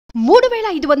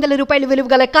₹3,500 విలువ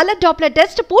గల colour Doppler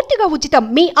test పూర్తిగా ఉచితం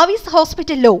మీ అవిస్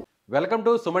హాస్పిటల్లో. Welcome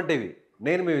to Suman TV.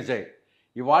 నేను మీ విజయ్.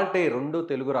 ఇవాల్టి రెండు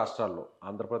తెలుగు రాష్ట్రాల్లో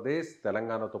ఆంధ్రప్రదేశ్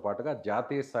తెలంగాణతో పాటుగా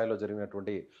జాతీయ స్థాయిలో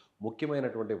జరిగినటువంటి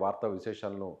ముఖ్యమైనటువంటి వార్తా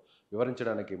విశేషాలను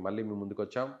వివరించడానికి మళ్ళీ మీ ముందుకు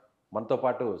వచ్చాం. మనతో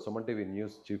పాటు Suman TV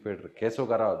news chief editor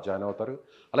Keshav గారు జాయిన్ అవుతారు.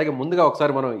 అలాగే ముందుగా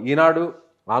ఒకసారి మనం ఈనాడు,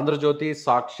 ఆంధ్రజ్యోతి,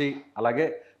 సాక్షి, అలాగే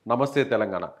నమస్తే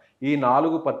తెలంగాణ ఈ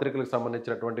 4 పత్రికలకు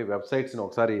సంబంధించినటువంటి వెబ్సైట్స్ని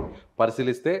ఒకసారి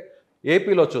పరిశీలిస్తే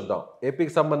ఏపీలో చూద్దాం.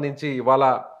 ఏపీకి సంబంధించి ఇవాళ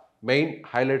మెయిన్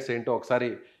హైలైట్స్ ఏంటో ఒకసారి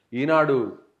ఈనాడు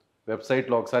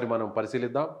వెబ్సైట్లో ఒకసారి మనం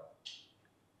పరిశీలిద్దాం.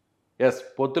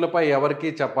 పొత్తులపై ఎవరికీ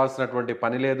చెప్పాల్సినటువంటి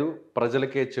పని లేదు,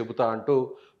 ప్రజలకే చెబుతా అంటూ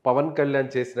పవన్ కళ్యాణ్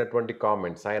చేసినటువంటి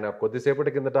కామెంట్స్. ఆయన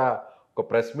కొద్దిసేపటి కిందట ఒక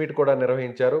ప్రెస్ మీట్ కూడా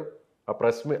నిర్వహించారు.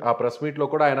 ఆ ప్రెస్ మీట్లో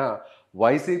కూడా ఆయన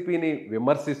వైసీపీని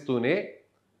విమర్శిస్తూనే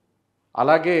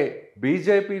అలాగే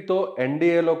బీజేపీతో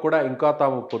ఎన్డీఏలో కూడా ఇంకా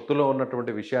తాము పొత్తులో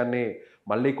ఉన్నటువంటి విషయాన్ని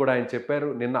మళ్ళీ కూడా ఆయన చెప్పారు.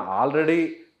 నిన్న ఆల్రెడీ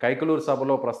కైకలూరు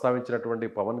సభలో ప్రస్తావించినటువంటి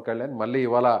పవన్ కళ్యాణ్ మళ్ళీ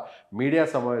ఇవాళ మీడియా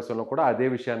సమావేశంలో కూడా అదే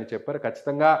విషయాన్ని చెప్పారు.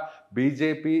 ఖచ్చితంగా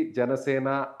బీజేపీ, జనసేన,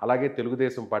 అలాగే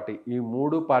తెలుగుదేశం పార్టీ ఈ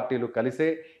 3 పార్టీలు కలిసే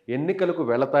ఎన్నికలకు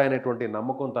వెళతాయనేటువంటి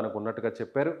నమ్మకం తనకు ఉన్నట్టుగా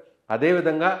చెప్పారు.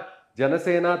 అదేవిధంగా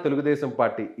జనసేన, తెలుగుదేశం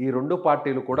పార్టీ ఈ 2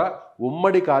 పార్టీలు కూడా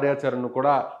ఉమ్మడి కార్యాచరణను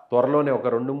కూడా త్వరలోనే ఒక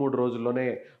 2-3 రోజుల్లోనే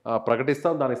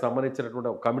ప్రకటిస్తాం. దానికి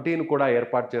సంబంధించినటువంటి కమిటీని కూడా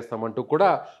ఏర్పాటు చేస్తామంటూ కూడా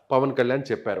పవన్ కళ్యాణ్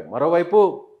చెప్పారు. మరోవైపు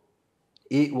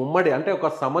ఈ ఉమ్మడి అంటే ఒక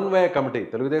సమన్వయ కమిటీ,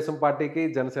 తెలుగుదేశం పార్టీకి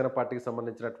జనసేన పార్టీకి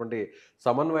సంబంధించినటువంటి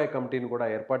సమన్వయ కమిటీని కూడా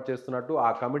ఏర్పాటు చేస్తున్నట్టు, ఆ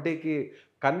కమిటీకి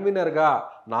కన్వీనర్గా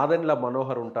నాదెండ్ల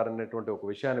మనోహర్ ఉంటారనేటువంటి ఒక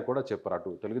విషయాన్ని కూడా చెప్పారు.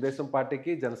 అటు తెలుగుదేశం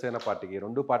పార్టీకి, జనసేన పార్టీకి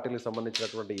 2 పార్టీలకు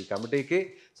సంబంధించినటువంటి ఈ కమిటీకి,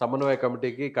 సమన్వయ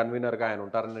కమిటీకి కన్వీనర్గా ఆయన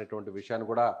ఉంటారనేటువంటి విషయాన్ని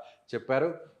కూడా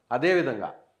చెప్పారు.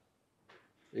 అదేవిధంగా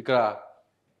ఇక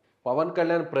పవన్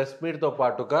కళ్యాణ్ ప్రెస్ మీట్తో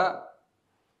పాటుగా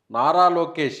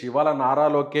ఇవాళ నారా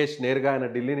లోకేష్ నేరుగా ఆయన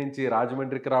ఢిల్లీ నుంచి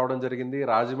రాజమండ్రికి రావడం జరిగింది.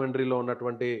 రాజమండ్రిలో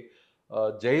ఉన్నటువంటి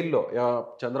జైల్లో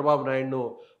చంద్రబాబు నాయుడును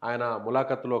ఆయన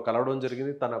ములాఖత్తులో కలవడం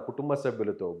జరిగింది. తన కుటుంబ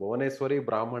సభ్యులతో భువనేశ్వరి,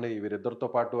 బ్రాహ్మణి వీరిద్దరితో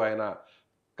పాటు ఆయన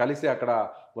కలిసి అక్కడ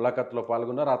ములాఖత్తులో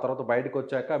పాల్గొన్నారు. ఆ తర్వాత బయటకు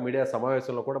వచ్చాక మీడియా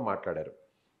సమావేశంలో కూడా మాట్లాడారు.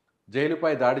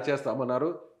 జైలుపై దాడి చేస్తామన్నారు,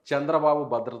 చంద్రబాబు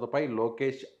భద్రతపై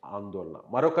లోకేష్ ఆందోళన.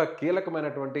 మరొక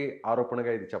కీలకమైనటువంటి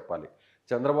ఆరోపణగా ఇది చెప్పాలి.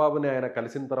 చంద్రబాబుని ఆయన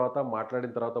కలిసిన తర్వాత,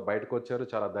 మాట్లాడిన తర్వాత బయటకు వచ్చారు,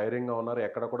 చాలా ధైర్యంగా ఉన్నారు.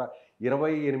 ఎక్కడ కూడా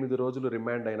 28 రోజులు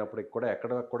రిమాండ్ అయినప్పటికి కూడా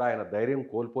ఎక్కడ కూడా ఆయన ధైర్యం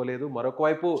కోల్పోలేదు. మరొక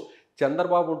వైపు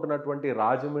చంద్రబాబు ఉంటున్నటువంటి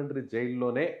రాజమండ్రి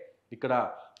జైల్లోనే ఇక్కడ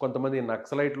కొంతమంది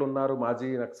నక్సలైట్లు ఉన్నారు, మాజీ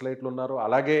నక్సలైట్లు ఉన్నారు,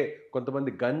 అలాగే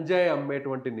కొంతమంది గంజాయి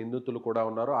అమ్మేటువంటి నిందితులు కూడా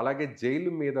ఉన్నారు. అలాగే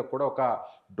జైలు మీద కూడా ఒక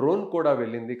డ్రోన్ కూడా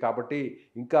వెళ్ళింది. కాబట్టి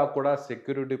ఇంకా కూడా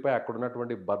సెక్యూరిటీపై, అక్కడ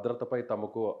ఉన్నటువంటి భద్రతపై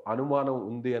తమకు అనుమానం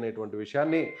ఉంది అనేటువంటి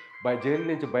విషయాన్ని జైలు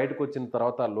నుంచి బయటకు వచ్చిన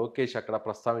తర్వాత లోకేష్ అక్కడ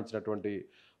ప్రస్తావించినటువంటి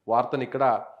వార్తని ఇక్కడ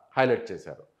హైలైట్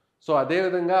చేశారు. సో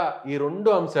అదేవిధంగా ఈ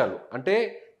 2 అంశాలు అంటే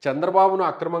చంద్రబాబును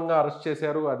అక్రమంగా అరెస్ట్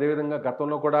చేశారు. అదేవిధంగా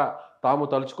గతంలో కూడా తాము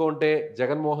తలుచుకుంటే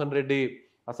జగన్మోహన్ రెడ్డి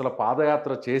అసలు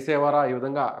పాదయాత్ర చేసేవారా, ఈ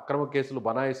విధంగా అక్రమ కేసులు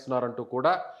బనాయిస్తున్నారంటూ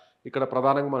కూడా ఇక్కడ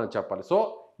ప్రధానంగా మనం చెప్పాలి. సో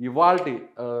ఇవాల్టి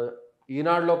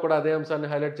ఈనాడులో కూడా అదే అంశాన్ని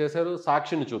హైలైట్ చేశారు.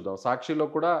 సాక్షిని చూద్దాం. సాక్షిలో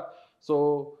కూడా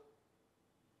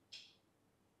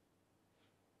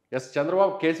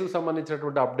చంద్రబాబు కేసుకు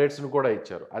సంబంధించినటువంటి అప్డేట్స్ను కూడా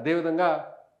ఇచ్చారు. అదేవిధంగా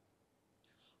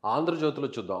ఆంధ్రజ్యోతిలో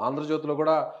చూద్దాం. ఆంధ్రజ్యోతిలో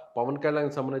కూడా పవన్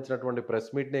కళ్యాణ్కి సంబంధించినటువంటి ప్రెస్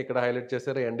మీట్ని ఇక్కడ హైలైట్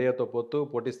చేశారు. ఎన్డీఏతో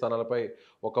పోటీ స్థానాలపై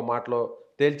ఒక మాటలో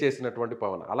తేల్చేసినటువంటి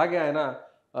పవన్. అలాగే ఆయన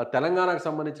తెలంగాణకు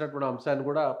సంబంధించినటువంటి అంశాన్ని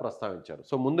కూడా ప్రస్తావించారు.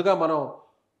 సో ముందుగా మనం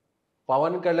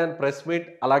పవన్ కళ్యాణ్ ప్రెస్ మీట్,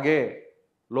 అలాగే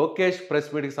లోకేష్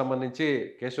ప్రెస్ మీట్కి సంబంధించి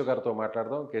కేశవ్ గారితో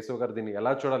మాట్లాడదాం. కేశవ్ గారు దీన్ని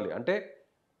ఎలా చూడాలి అంటే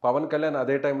పవన్ కళ్యాణ్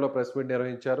అదే టైంలో ప్రెస్ మీట్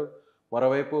నిర్వహించారు,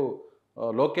 మరోవైపు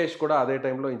లోకేష్ కూడా అదే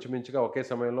టైంలో ఇంచుమించుగా ఒకే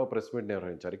సమయంలో ప్రెస్ మీట్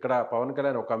నిర్వహించారు. ఇక్కడ పవన్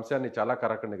కళ్యాణ్ ఒక అంశాన్ని చాలా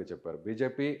కరాఖండిగా చెప్పారు.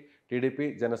 బీజేపీ, టీడీపీ,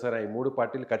 జనసేన ఈ 3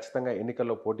 పార్టీలు ఖచ్చితంగా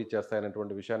ఎన్నికల్లో పోటీ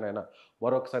చేస్తాయనేటువంటి విషయాన్ని ఆయన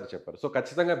మరొకసారి చెప్పారు. సో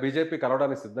ఖచ్చితంగా బీజేపీ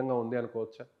కలవడానికి సిద్ధంగా ఉంది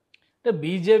అనుకోవచ్చా? అంటే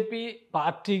బీజేపీ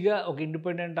పార్టీగా ఒక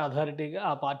ఇండిపెండెంట్ అథారిటీగా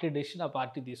ఆ పార్టీ డెసిషన్ ఆ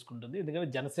పార్టీ తీసుకుంటుంది. ఎందుకంటే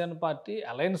జనసేన పార్టీ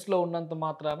అలయన్స్లో ఉన్నంత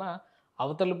మాత్రాన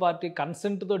అవతలి పార్టీ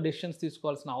కన్సెంట్తో డెసిషన్స్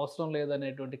తీసుకోవాల్సిన అవసరం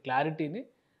లేదనేటువంటి క్లారిటీని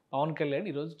పవన్ కళ్యాణ్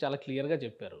ఈరోజు చాలా క్లియర్గా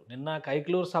చెప్పారు. నిన్న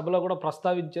కైకలూరు సభలో కూడా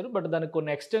ప్రస్తావించారు, బట్ దానికి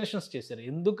కొన్ని ఎక్స్టెన్షన్స్ చేశారు.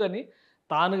 ఎందుకని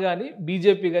తాను కానీ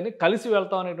బీజేపీ కానీ కలిసి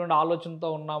వెళ్తాం అనేటువంటి ఆలోచనతో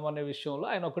ఉన్నామనే విషయంలో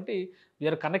ఆయన ఒకటి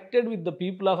we are connected with the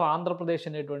people of Andhra Pradesh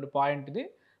అనేటువంటి పాయింట్ని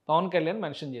పవన్ కళ్యాణ్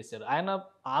మెన్షన్ చేశారు. ఆయన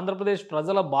ఆంధ్రప్రదేశ్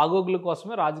ప్రజల బాగోగుల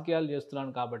కోసమే రాజకీయాలు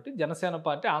చేస్తున్నాను కాబట్టి జనసేన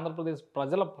పార్టీ ఆంధ్రప్రదేశ్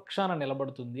ప్రజల పక్షాన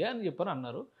నిలబడుతుంది అని చెప్పని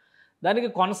అన్నారు.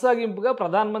 దానికి కొనసాగింపుగా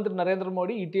ప్రధానమంత్రి నరేంద్ర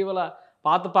మోడీ ఇటీవల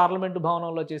పాత పార్లమెంటు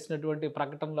భవనంలో చేసినటువంటి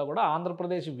ప్రకటనలో కూడా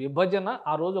ఆంధ్రప్రదేశ్ విభజన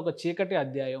ఆ రోజు ఒక చీకటి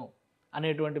అధ్యాయం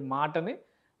అనేటువంటి మాటని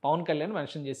పవన్ కళ్యాణ్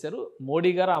మెన్షన్ చేశారు.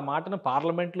 మోడీ గారు ఆ మాటను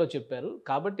పార్లమెంట్లో చెప్పారు.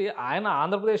 కాబట్టి ఆయన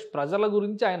ఆంధ్రప్రదేశ్ ప్రజల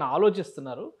గురించి ఆయన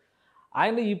ఆలోచిస్తున్నారు.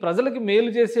 ఆయన ఈ ప్రజలకి మేలు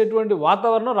చేసేటువంటి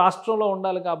వాతావరణం రాష్ట్రంలో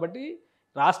ఉండాలి కాబట్టి,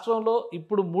 రాష్ట్రంలో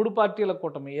ఇప్పుడు 3 పార్టీల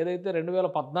కూటమి ఏదైతే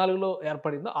 2014లో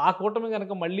ఏర్పడిందో, ఆ కూటమి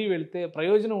గనక మళ్ళీ వెళ్తే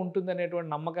ప్రయోజనం ఉంటుందనేటువంటి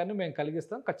నమ్మకాన్ని మేము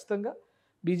కలిగిస్తాం. ఖచ్చితంగా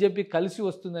బీజేపీ కలిసి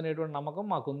వస్తుందనేటువంటి నమ్మకం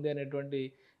మాకుంది అనేటువంటి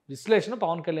విశ్లేషణ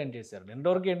పవన్ కళ్యాణ్ చేశారు.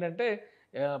 రెండోవరకు ఏంటంటే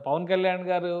పవన్ కళ్యాణ్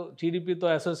గారు టీడీపీతో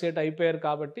అసోసియేట్ అయిపోయారు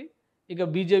కాబట్టి ఇక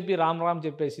బీజేపీ రామ్ రామ్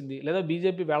చెప్పేసింది, లేదా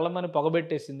బీజేపీ వెళ్ళమని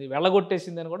పొగబెట్టేసింది,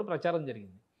 వెళ్ళగొట్టేసింది అని కూడా ప్రచారం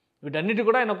జరిగింది. వీటన్నిటి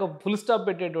కూడా ఆయన ఒక ఫుల్ స్టాప్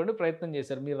పెట్టేటువంటి ప్రయత్నం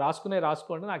చేశారు. మీరు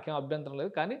రాసుకోండి, నాకేం అభ్యంతరం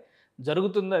లేదు, కానీ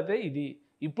జరుగుతుందైతే ఇది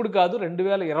ఇప్పుడు కాదు,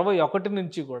 2021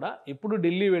 నుంచి కూడా ఎప్పుడు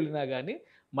ఢిల్లీ వెళ్ళినా కానీ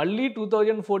మళ్ళీ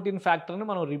 2014 ఫ్యాక్టర్ని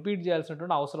మనం రిపీట్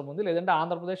చేయాల్సినటువంటి అవసరం ఉంది. లేదంటే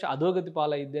ఆంధ్రప్రదేశ్ అధోగతి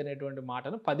పాలైద్ది అనేటువంటి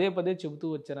మాటను పదే పదే చెబుతూ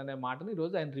వచ్చారనే మాటను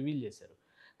ఈరోజు ఆయన రివీల్ చేశారు.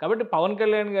 కాబట్టి పవన్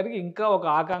కళ్యాణ్ గారికి ఇంకా ఒక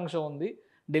ఆకాంక్ష ఉంది.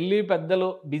 ఢిల్లీ పెద్దలు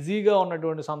బిజీగా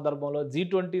ఉన్నటువంటి సందర్భంలో,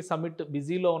 G20 సమిట్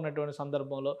బిజీలో ఉన్నటువంటి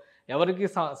సందర్భంలో ఎవరికి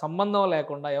సంబంధం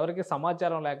లేకుండా, ఎవరికి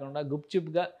సమాచారం లేకుండా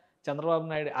గుప్చిప్గా చంద్రబాబు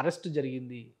నాయుడు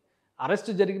అరెస్ట్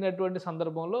జరిగినటువంటి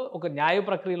సందర్భంలో ఒక న్యాయ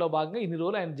ప్రక్రియలో భాగంగా ఇన్ని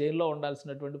రోజులు ఆయన జైల్లో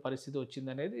ఉండాల్సినటువంటి పరిస్థితి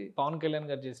వచ్చిందనేది పవన్ కళ్యాణ్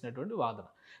గారు చేసినటువంటి వాదన.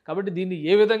 కాబట్టి దీన్ని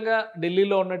ఏ విధంగా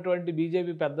ఢిల్లీలో ఉన్నటువంటి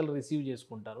బీజేపీ పెద్దలు రిసీవ్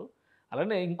చేసుకుంటారు.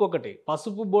 అలానే ఇంకొకటి,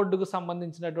 పసుపు బోర్డుకు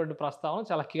సంబంధించినటువంటి ప్రస్తావన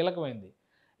చాలా కీలకమైంది.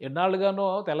 ఎన్నాళ్ళుగానో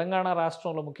తెలంగాణ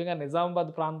రాష్ట్రంలో ముఖ్యంగా నిజామాబాద్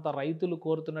ప్రాంత రైతులు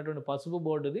కోరుతున్నటువంటి పసుపు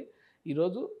బోర్డుని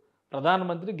ఈరోజు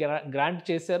ప్రధానమంత్రి గ్రాంట్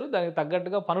చేశారు. దానికి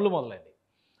తగ్గట్టుగా పనులు మొదలైనవి.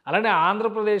 అలానే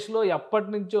ఆంధ్రప్రదేశ్లో ఎప్పటి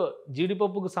నుంచో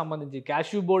జీడిపప్పుకు సంబంధించి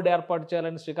క్యాష్యూ బోర్డు ఏర్పాటు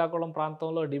చేయాలని శ్రీకాకుళం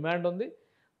ప్రాంతంలో డిమాండ్ ఉంది.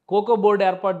 కోకో బోర్డు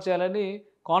ఏర్పాటు చేయాలని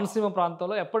కోనసీమ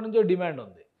ప్రాంతంలో ఎప్పటి నుంచో డిమాండ్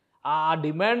ఉంది. ఆ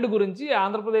డిమాండ్ గురించి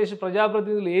ఆంధ్రప్రదేశ్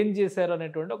ప్రజాప్రతినిధులు ఏం చేశారు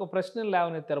అనేటువంటి ఒక ప్రశ్నను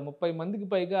లేవనెత్తారు. 30 మందికి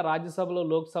పైగా రాజ్యసభలో,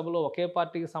 లోక్సభలో ఒకే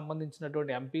పార్టీకి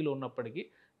సంబంధించినటువంటి ఎంపీలు ఉన్నప్పటికీ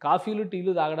కాఫీలు,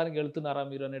 టీలు తాగడానికి వెళ్తున్నారా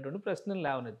మీరు అనేటువంటి ప్రశ్నలు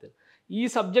లేవనెత్తారు. ఈ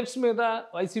సబ్జెక్ట్స్ మీద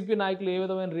వైసీపీ నాయకులు ఏ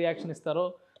విధమైన రియాక్షన్ ఇస్తారో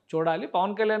చూడాలి.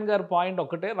 పవన్ కళ్యాణ్ గారి పాయింట్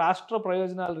ఒకటే, రాష్ట్ర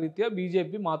ప్రయోజనాల రీత్యా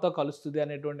బీజేపీ మాతో కలుస్తుంది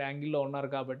అనేటువంటి యాంగిల్లో ఉన్నారు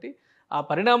కాబట్టి ఆ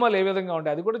పరిణామాలు ఏ విధంగా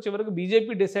ఉంటాయి అది కూడా చివరికి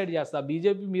బీజేపీ డిసైడ్ చేస్తా.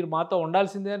 బీజేపీ మీరు మాతో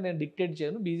ఉండాల్సిందే అని నేను డిక్టేట్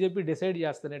చేయను, బీజేపీ డిసైడ్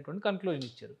చేస్తానేటువంటి కన్క్లూజన్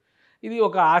ఇచ్చారు. ఇది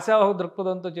ఒక ఆశావహ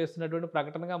దృక్పథంతో చేస్తున్నటువంటి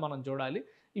ప్రకటనగా మనం చూడాలి.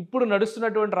 ఇప్పుడు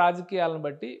నడుస్తున్నటువంటి రాజకీయాలను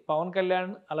బట్టి పవన్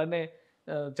కళ్యాణ్ అలానే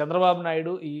చంద్రబాబు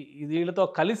నాయుడు వీళ్ళతో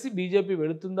కలిసి బీజేపీ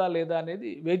వెళుతుందా లేదా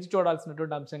అనేది వేచి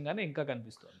చూడాల్సినటువంటి అంశంగానే ఇంకా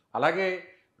కనిపిస్తుంది. అలాగే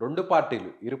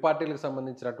ఇరు పార్టీలకు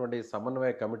సంబంధించినటువంటి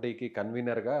సమన్వయ కమిటీకి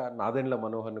కన్వీనర్గా నాదెండ్ల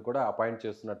మనోహర్ని కూడా అపాయింట్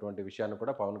చేస్తున్నటువంటి విషయాన్ని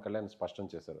కూడా పవన్ కళ్యాణ్ స్పష్టం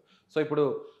చేశారు. సో ఇప్పుడు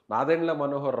నాదెండ్ల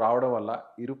మనోహర్ రావడం వల్ల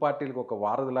ఇరు పార్టీలకు ఒక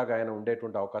వారధిలాగా ఆయన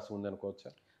ఉండేటువంటి అవకాశం ఉందనుకోవచ్చా?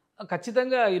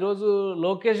 ఖచ్చితంగా. ఈరోజు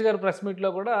లోకేష్ గారు ప్రెస్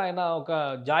మీట్లో కూడా ఆయన ఒక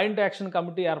జాయింట్ యాక్షన్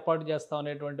కమిటీ ఏర్పాటు చేస్తాం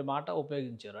అనేటువంటి మాట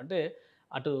ఉపయోగించారు. అంటే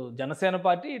అటు జనసేన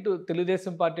పార్టీ, ఇటు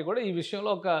తెలుగుదేశం పార్టీ కూడా ఈ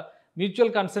విషయంలో ఒక మ్యూచువల్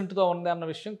కన్సెంట్తో ఉంది అన్న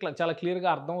విషయం చాలా క్లియర్గా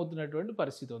అర్థమవుతున్నటువంటి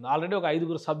పరిస్థితి ఉంది. ఆల్రెడీ ఒక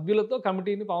 5 సభ్యులతో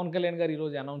కమిటీని పవన్ కళ్యాణ్ గారు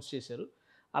ఈరోజు అనౌన్స్ చేశారు.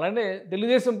 అలానే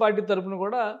తెలుగుదేశం పార్టీ తరఫున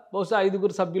కూడా బహుశా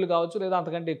 5 సభ్యులు కావచ్చు, లేదా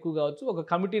అంతకంటే ఎక్కువ కావచ్చు, ఒక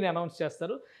కమిటీని అనౌన్స్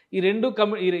చేస్తారు. ఈ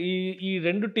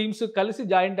రెండు టీమ్స్ కలిసి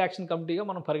జాయింట్ యాక్షన్ కమిటీగా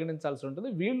మనం పరిగణించాల్సి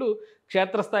ఉంటుంది. వీళ్ళు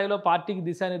క్షేత్రస్థాయిలో పార్టీకి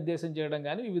దిశానిర్దేశం చేయడం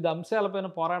కానీ, వివిధ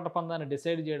అంశాలపైన పోరాట పందాన్ని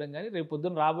డిసైడ్ చేయడం కానీ, రేపు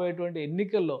పొద్దున్న రాబోయేటువంటి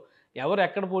ఎన్నికల్లో ఎవరు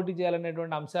ఎక్కడ పోటీ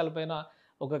చేయాలనేటువంటి అంశాలపైన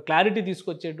ఒక క్లారిటీ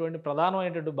తీసుకొచ్చేటువంటి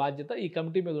ప్రధానమైనటువంటి బాధ్యత ఈ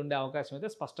కమిటీ మీద ఉండే అవకాశం అయితే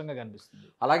స్పష్టంగా కనిపిస్తుంది.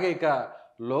 అలాగే ఇక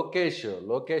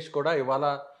లోకేష్ కూడా ఇవాళ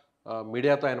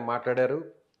మీడియాతో ఆయన మాట్లాడారు.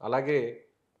 అలాగే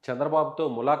చంద్రబాబుతో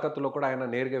ములాఖతులో కూడా ఆయన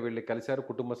నేరుగా వెళ్ళి కలిశారు.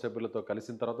 కుటుంబ సభ్యులతో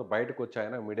కలిసిన తర్వాత బయటకు వచ్చి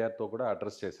ఆయన మీడియాతో కూడా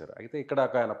అడ్రస్ చేశారు. అయితే ఇక్కడ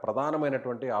ఆయన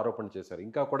ప్రధానమైనటువంటి ఆరోపణ చేశారు.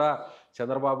 ఇంకా కూడా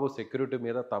చంద్రబాబు సెక్యూరిటీ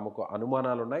మీద తమకు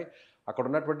అనుమానాలు ఉన్నాయి. అక్కడ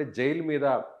ఉన్నటువంటి జైలు మీద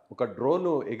ఒక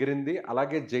డ్రోను ఎగిరింది.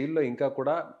 అలాగే జైల్లో ఇంకా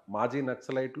కూడా మాజీ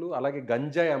నక్సలైట్లు అలాగే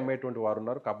గంజాయి అమ్మేటువంటి వారు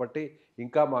ఉన్నారు. కాబట్టి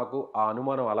ఇంకా మాకు ఆ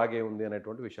అనుమానం అలాగే ఉంది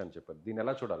అనేటువంటి విషయాన్ని చెప్పారు. దీన్ని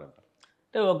ఎలా చూడాలంటారు?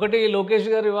 అంటే ఒకటి, లోకేష్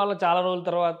గారు ఇవాళ చాలా రోజుల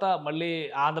తర్వాత మళ్ళీ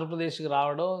ఆంధ్రప్రదేశ్కి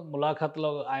రావడం,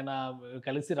 ములాఖత్లో ఆయన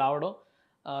కలిసి రావడం,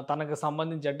 తనకు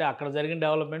సంబంధించి అంటే అక్కడ జరిగిన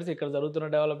డెవలప్మెంట్స్, ఇక్కడ జరుగుతున్న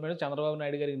డెవలప్మెంట్స్ చంద్రబాబు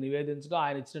నాయుడు గారికి నివేదించడం,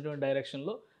 ఆయన ఇచ్చినటువంటి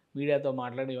డైరెక్షన్లో మీడియాతో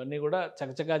మాట్లాడి ఇవన్నీ కూడా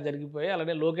చకచకా జరిగిపోయాయి.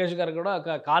 అలానే లోకేష్ గారు కూడా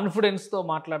ఒక కాన్ఫిడెన్స్తో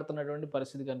మాట్లాడుతున్నటువంటి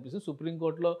పరిస్థితి కనిపిస్తుంది.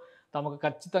 సుప్రీంకోర్టులో తమకు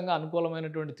ఖచ్చితంగా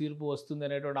అనుకూలమైనటువంటి తీర్పు వస్తుంది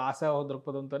అనేటువంటి ఆశావహ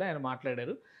దృక్పథంతోనే ఆయన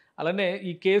మాట్లాడారు. అలానే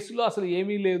ఈ కేసులో అసలు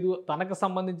ఏమీ లేదు, తనకు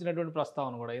సంబంధించినటువంటి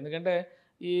ప్రస్తావన కూడా, ఎందుకంటే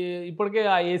ఇప్పటికే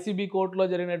ఆ ఏసీబీ కోర్టులో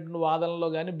జరిగినటువంటి వాదనలో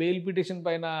కానీ, బెయిల్ పిటిషన్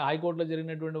పైన హైకోర్టులో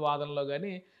జరిగినటువంటి వాదనలో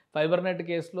కానీ, ఫైబర్ నెట్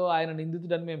కేసులో ఆయన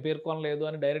నిందితుడని మేము పేర్కొనలేదు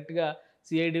అని డైరెక్ట్గా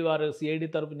సిఐడి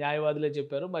తరపు న్యాయవాదులే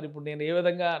చెప్పారు. మరి ఇప్పుడు నేను ఏ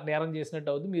విధంగా నేరం చేసినట్టు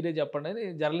అవుతుంది, మీరే చెప్పండి అని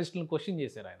జర్నలిస్టులను క్వశ్చన్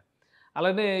చేశారు ఆయన.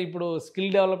 అలానే ఇప్పుడు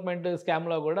స్కిల్ డెవలప్మెంట్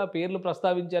స్కామ్లో కూడా పేర్లు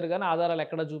ప్రస్తావించారు కానీ ఆధారాలు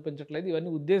ఎక్కడా చూపించట్లేదు.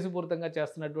 ఇవన్నీ ఉద్దేశపూరితంగా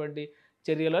చేస్తున్నటువంటి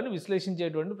చర్యలు అని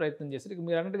విశ్లేషించేటువంటి ప్రయత్నం చేశారు. ఇక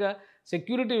మీరు అన్నట్టుగా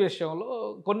సెక్యూరిటీ విషయంలో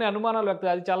కొన్ని అనుమానాలు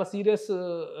వ్యక్తం, అది చాలా సీరియస్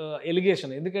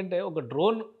ఎలిగేషన్. ఎందుకంటే ఒక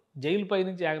డ్రోన్ జైలు పై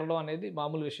నుంచి ఎగరడం అనేది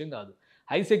మామూలు విషయం కాదు.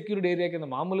 హై సెక్యూరిటీ ఏరియా కింద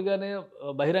మామూలుగానే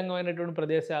బహిరంగమైనటువంటి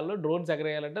ప్రదేశాల్లో డ్రోన్స్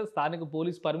ఎగరేయాలంటే స్థానిక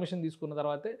పోలీస్ పర్మిషన్ తీసుకున్న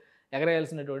తర్వాతే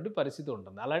ఎగరేయాల్సినటువంటి పరిస్థితి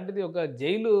ఉంటుంది. అలాంటిది ఒక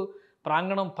జైలు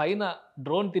ప్రాంగణం పైన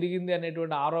డ్రోన్ తిరిగింది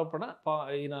అనేటువంటి ఆరోపణ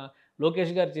ఈయన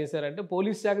లోకేష్ గారు చేశారంటే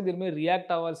పోలీస్ శాఖ దీని మీద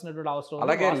రియాక్ట్ అవ్వాల్సినటువంటి అవసరం ఉంది.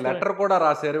 అలాగే లెటర్ కూడా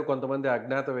రాశారు కొంతమంది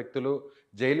అజ్ఞాత వ్యక్తులు,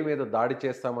 జైలు మీద దాడి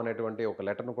చేస్తామనేటువంటి ఒక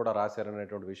లెటర్ను కూడా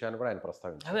రాశారనేటువంటి విషయాన్ని కూడా ఆయన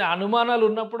ప్రస్తావించారు. అదే అనుమానాలు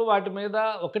ఉన్నప్పుడు వాటి మీద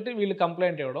ఒకటి వీళ్ళు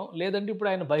కంప్లైంట్ ఇవ్వడం, లేదంటే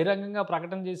ఇప్పుడు ఆయన బహిరంగంగా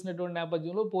ప్రకటన చేసినటువంటి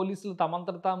నేపథ్యంలో పోలీసులు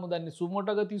తమంతట తాము దాన్ని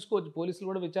సుమోటోగా తీసుకోవచ్చు. పోలీసులు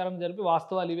కూడా విచారణ జరిపి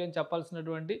వాస్తవాలు ఇవి అని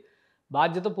చెప్పాల్సినటువంటి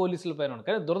బాధ్యత పోలీసుల పైన ఉంది.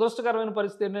 కానీ దురదృష్టకరమైన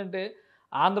పరిస్థితి ఏంటంటే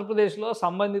ఆంధ్రప్రదేశ్లో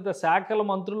సంబంధిత శాఖల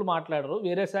మంత్రులు మాట్లాడరు,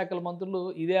 వేరే శాఖల మంత్రులు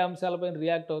ఇదే అంశాలపైన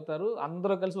రియాక్ట్ అవుతారు,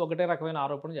 అందరూ కలిసి ఒకటే రకమైన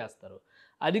ఆరోపణ చేస్తారు.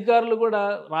 అధికారులు కూడా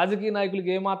రాజకీయ నాయకులకు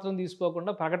ఏమాత్రం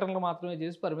తీసుకోకుండా ప్రకటనలు మాత్రమే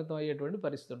చేసి పరిమితం అయ్యేటువంటి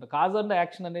పరిస్థితి ఉంటుంది. కాజ్ అండ్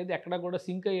యాక్షన్ అనేది ఎక్కడ కూడా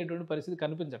సింక్ అయ్యేటువంటి పరిస్థితి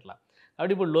కనిపించట్లా.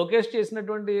 కాబట్టి ఇప్పుడు లోకేష్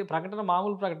చేసినటువంటి ప్రకటన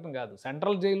మామూలు ప్రకటన కాదు.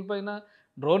 సెంట్రల్ జైలు పైన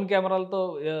డ్రోన్ కెమెరాలతో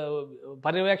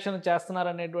పర్యవేక్షణ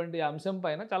చేస్తున్నారనేటువంటి అంశం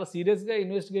పైన చాలా సీరియస్గా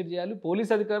ఇన్వెస్టిగేట్ చేయాలి.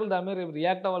 పోలీస్ అధికారులు దాని మీద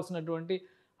రియాక్ట్ అవ్వాల్సినటువంటి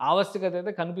ఆవశ్యకత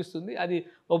అయితే కనిపిస్తుంది. అది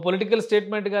ఓ పొలిటికల్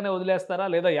స్టేట్మెంట్గానే వదిలేస్తారా,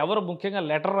 లేదా ఎవరు ముఖ్యంగా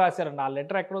లెటర్ రాశారండి, ఆ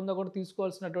లెటర్ ఎక్కడ ఉందో కూడా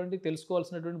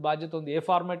తెలుసుకోవాల్సినటువంటి బాధ్యత ఉంది. ఏ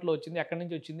ఫార్మాట్లో వచ్చింది, ఎక్కడి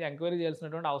నుంచి వచ్చింది, ఎంక్వైరీ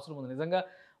చేయాల్సినటువంటి అవసరం ఉంది. నిజంగా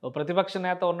ప్రతిపక్ష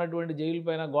నేత ఉన్నటువంటి జైలు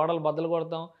పైన గోడలు బద్దలు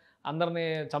కొడతాం, అందరినీ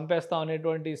చంపేస్తాం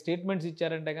అనేటువంటి స్టేట్మెంట్స్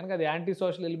ఇచ్చారంటే కనుక అది యాంటీ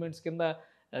సోషల్ ఎలిమెంట్స్ కింద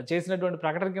చేసినటువంటి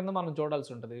ప్రకటన కింద మనం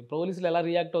చూడాల్సి ఉంటుంది. పోలీసులు ఎలా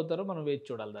రియాక్ట్ అవుతారో మనం వేచి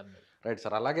చూడాలి దాన్ని. Right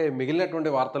sir. అలాగే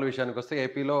మిగిలినటువంటి వార్తల విషయానికి వస్తే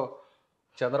ఏపీలో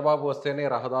చంద్రబాబు వస్తేనే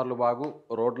రహదారులు బాగు,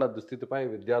 రోడ్ల దుస్థితిపై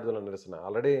విద్యార్థుల నిరసన.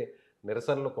 ఆల్రెడీ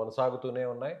నిరసనలు కొనసాగుతూనే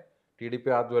ఉన్నాయి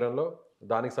టీడీపీ ఆధ్వర్యంలో.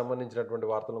 దానికి సంబంధించినటువంటి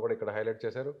వార్తలను కూడా ఇక్కడ హైలైట్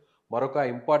చేశారు. మరొక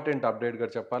ఇంపార్టెంట్ అప్డేట్గా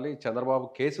చెప్పాలి, చంద్రబాబు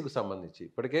కేసుకు సంబంధించి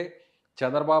ఇప్పటికే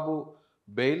చంద్రబాబు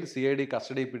బెయిల్, సిఐడి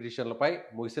కస్టడీ పిటిషన్లపై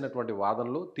ముగిసినటువంటి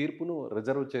వాదనలు, తీర్పును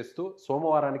రిజర్వ్ చేస్తూ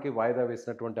సోమవారానికి వాయిదా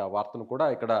వేసినటువంటి ఆ వార్తను కూడా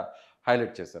ఇక్కడ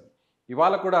హైలైట్ చేశారు.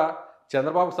 ఇవాళ కూడా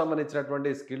చంద్రబాబుకు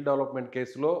సంబంధించినటువంటి స్కిల్ డెవలప్మెంట్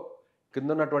కేసులో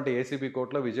కిందన్నటువంటి ఏసీబీ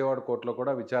కోర్టులో, విజయవాడ కోర్టులో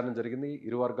కూడా విచారణ జరిగింది.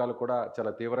 ఇరు వర్గాలు కూడా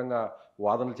చాలా తీవ్రంగా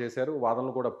వాదనలు చేశారు.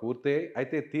 వాదనలు కూడా పూర్తయ్యాయి.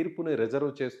 అయితే తీర్పుని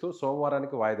రిజర్వ్ చేస్తూ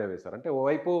సోమవారానికి వాయిదా వేశారు. అంటే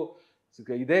ఓవైపు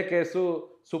ఇదే కేసు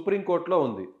సుప్రీంకోర్టులో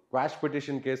ఉంది, క్వాష్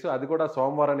పిటిషన్ కేసు, అది కూడా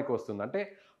సోమవారానికి వస్తుంది. అంటే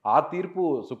ఆ తీర్పు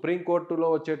సుప్రీంకోర్టులో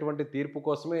వచ్చేటువంటి తీర్పు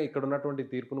కోసమే ఇక్కడ ఉన్నటువంటి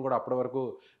తీర్పును కూడా అప్పటి వరకు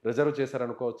రిజర్వ్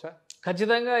చేశారనుకోవచ్చా?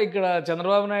 ఖచ్చితంగా ఇక్కడ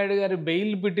చంద్రబాబు నాయుడు గారి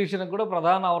బెయిల్ పిటిషన్ కూడా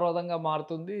ప్రధాన అవరోధంగా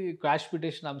మారుతుంది క్వాష్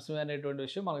పిటిషన్ అంశమే అనేటువంటి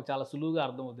విషయం మనకు చాలా సులువుగా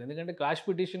అర్థమవుతుంది. ఎందుకంటే క్వాష్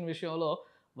పిటిషన్ విషయంలో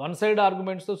వన్ సైడ్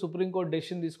ఆర్గ్యుమెంట్స్తో సుప్రీంకోర్టు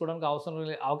డెసిషన్ తీసుకోవడానికి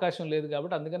అవకాశం లేదు.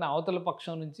 కాబట్టి అందుకని అవతల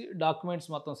పక్షం నుంచి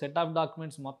డాక్యుమెంట్స్ మొత్తం, సెట్ ఆఫ్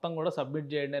డాక్యుమెంట్స్ మొత్తం కూడా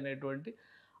సబ్మిట్ చేయండి అనేటువంటి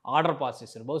ఆర్డర్ పాస్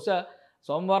చేశారు. బహుశా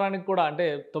సోమవారానికి కూడా, అంటే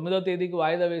 9వ తేదీకి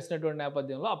వాయిదా వేసినటువంటి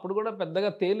నేపథ్యంలో అప్పుడు కూడా పెద్దగా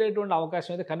తేలేటువంటి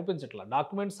అవకాశం అయితే కనిపించట్లా.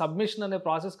 డాక్యుమెంట్ సబ్మిషన్ అనే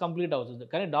ప్రాసెస్ కంప్లీట్ అవుతుంది.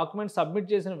 కానీ డాక్యుమెంట్ సబ్మిట్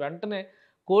చేసిన వెంటనే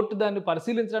కోర్టు దాన్ని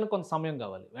పరిశీలించడానికి కొంత సమయం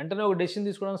కావాలి. వెంటనే ఒక డెసిషన్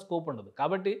తీసుకోవడానికి స్కోప్ ఉండదు.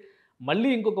 కాబట్టి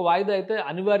మళ్ళీ ఇంకొక వాయిదా అయితే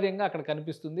అనివార్యంగా అక్కడ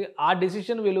కనిపిస్తుంది. ఆ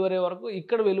డెసిషన్ వెలువడే వరకు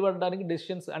ఇక్కడ వెలువడడానికి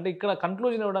డెసిషన్స్, అంటే ఇక్కడ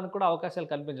కన్క్లూజన్ ఇవ్వడానికి కూడా అవకాశాలు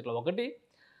కనిపించట్లేదు. ఒకటి,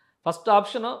 ఫస్ట్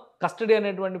ఆప్షన్ కస్టడీ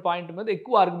అనేటువంటి పాయింట్ మీద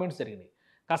ఎక్కువ ఆర్గ్యుమెంట్స్ జరిగినాయి.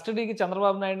 కస్టడీకి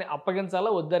చంద్రబాబు నాయుడిని అప్పగించాలా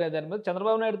వద్దనే దాని మీద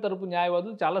చంద్రబాబు నాయుడు తరపు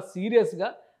న్యాయవాదులు చాలా సీరియస్గా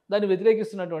దాన్ని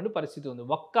వ్యతిరేకిస్తున్నటువంటి పరిస్థితి ఉంది.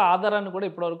 ఒక్క ఆధారాన్ని కూడా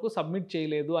ఇప్పటివరకు సబ్మిట్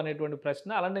చేయలేదు అనేటువంటి ప్రశ్న,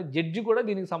 అలానే జడ్జి కూడా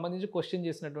దీనికి సంబంధించి క్వశ్చన్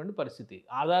చేసినటువంటి పరిస్థితి.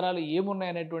 ఆధారాలు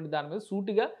ఏమున్నాయి అనేటువంటి దాని మీద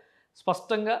సూటిగా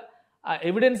స్పష్టంగా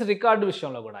ఎవిడెన్స్ రికార్డు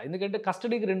విషయంలో కూడా, ఎందుకంటే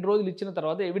కస్టడీకి 2 రోజులు ఇచ్చిన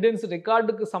తర్వాత ఎవిడెన్స్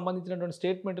రికార్డుకు సంబంధించినటువంటి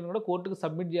స్టేట్మెంట్ని కూడా కోర్టుకు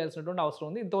సబ్మిట్ చేయాల్సినటువంటి అవసరం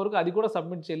ఉంది. ఇంతవరకు అది కూడా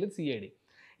సబ్మిట్ చేయలేదు సిఐడి.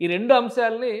 ఈ 2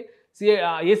 అంశాలని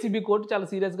ఏసీబీ కోర్టు చాలా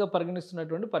సీరియస్గా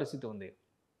పరిగణిస్తున్నటువంటి పరిస్థితి ఉంది.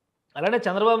 అలానే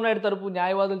చంద్రబాబు నాయుడు తరపు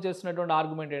న్యాయవాదులు చేస్తున్నటువంటి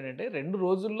ఆర్గ్యుమెంట్ ఏంటంటే 2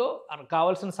 రోజుల్లో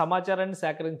కావాల్సిన సమాచారాన్ని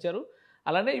సేకరించారు.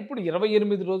 అలానే ఇప్పుడు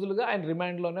 28 రోజులుగా ఆయన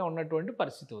రిమాండ్లోనే ఉన్నటువంటి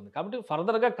పరిస్థితి ఉంది. కాబట్టి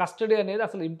ఫర్దర్గా కస్టడీ అనేది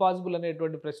అసలు ఇంపాసిబుల్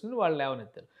అనేటువంటి ప్రశ్నను వాళ్ళు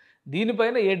లేవనెత్తారు.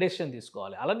 దీనిపైన ఏ డెసిషన్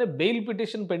తీసుకోవాలి? అలానే బెయిల్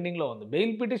పిటిషన్ పెండింగ్లో ఉంది.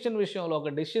 బెయిల్ పిటిషన్ విషయంలో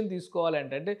ఒక డెసిషన్ తీసుకోవాలి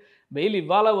అంటే బెయిల్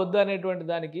ఇవ్వాలా వద్దు అనేటువంటి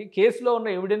దానికి కేసులో ఉన్న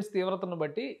ఎవిడెన్స్ తీవ్రతను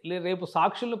బట్టి, రేపు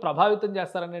సాక్షులను ప్రభావితం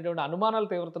చేస్తారనేటువంటి అనుమానాల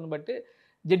తీవ్రతను బట్టి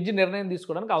జడ్జి నిర్ణయం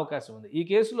తీసుకోవడానికి అవకాశం ఉంది. ఈ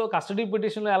కేసులో కస్టడీ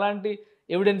పిటిషన్లో ఎలాంటి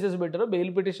ఎవిడెన్సెస్ పెట్టారో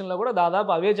బెయిల్ పిటిషన్లో కూడా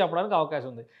దాదాపు అవే చెప్పడానికి అవకాశం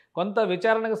ఉంది. కొంత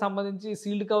విచారణకు సంబంధించి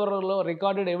సీల్డ్ కవర్లో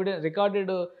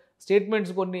రికార్డెడ్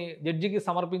స్టేట్మెంట్స్ కొన్ని జడ్జికి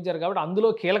సమర్పించారు. కాబట్టి అందులో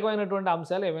కీలకమైనటువంటి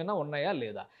అంశాలు ఏమైనా ఉన్నాయా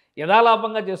లేదా,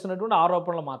 యథాలాపంగా చేస్తున్నటువంటి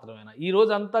ఆరోపణలు మాత్రమేనా? ఈ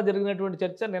రోజు అంతా జరిగినటువంటి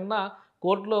చర్చ నిన్న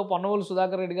కోర్టులో పొన్నవోలు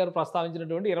సుధాకర్ రెడ్డి గారు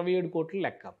ప్రస్తావించినటువంటి 27 కోట్ల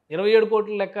లెక్క. 27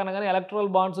 కోట్ల లెక్క అనగానే ఎలక్ట్రల్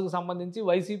బాండ్స్కి సంబంధించి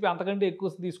వైసీపీ అంతకంటే ఎక్కువ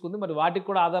తీసుకుంది, మరి వాటికి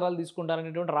కూడా ఆధారాలు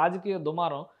తీసుకుంటారనేటువంటి రాజకీయ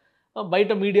దుమారం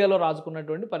బయట మీడియాలో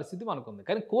రాసుకున్నటువంటి పరిస్థితి మనకుంది.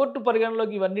 కానీ కోర్టు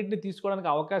పరిగణలోకి ఇవన్నిటిని తీసుకోవడానికి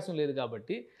అవకాశం లేదు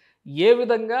కాబట్టి, ఏ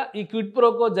విధంగా ఈ క్విడ్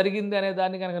ప్రోకో జరిగింది అనే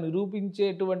దాన్ని గనక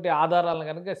నిరూపించేటువంటి ఆధారాలను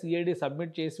గనక సిఐడి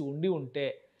సబ్మిట్ చేసి ఉంటే,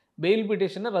 బెయిల్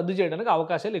పిటిషన్‌ని రద్దు చేయడానికి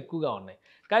అవకాశాలు ఎక్కువగా ఉన్నాయి.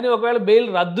 కానీ ఒకవేళ బెయిల్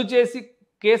రద్దు చేసి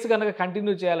కేసు గనక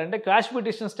కంటిన్యూ చేయాలంటే క్వాష్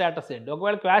పిటిషన్ స్టేటస్ ఏంటి?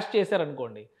 ఒకవేళ క్వాష్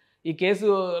చేశారనుకోండి, ఈ కేసు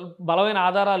బలమైన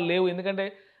ఆధారాలు లేవు. ఎందుకంటే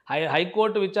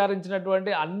హైకోర్టు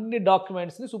విచారించినటువంటి అన్ని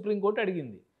డాక్యుమెంట్స్‌ని సుప్రీంకోర్టు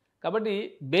అడిగింది. కాబట్టి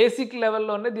బేసిక్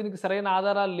లెవెల్‌లోనే దీనికి సరైన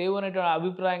ఆధారాలు లేవు అనేటువంటి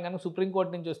అభిప్రాయం గనుక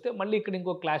సుప్రీంకోర్టు నుంచి వస్తే మళ్ళీ ఇక్కడ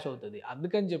ఇంకో క్లాష్ అవుతది.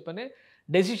 అందుకని చెప్పనే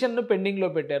డెసిషన్‌ను పెండింగ్‌లో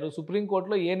పెట్టారు.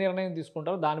 సుప్రీంకోర్టులో ఏ నిర్ణయం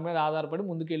తీసుకుంటారో దాని మీద ఆధారపడి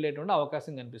ముందుకెళ్ళేటువంటి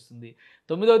అవకాశం కనిపిస్తుంది.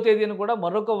 9వ తేదీన కూడా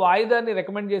మరొక వాయిదాన్ని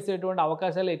రికమెండ్ చేసేటువంటి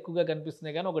అవకాశాలు ఎక్కువగా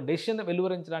కనిపిస్తున్నాయి కానీ ఒక డెసిషన్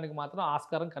వెలువరించడానికి మాత్రం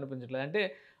ఆస్కారం కనిపించట్లేదు. అంటే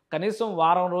కనీసం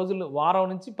వారం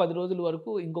నుంచి 10 రోజుల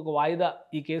వరకు ఇంకొక వాయిదా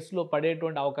ఈ కేసులో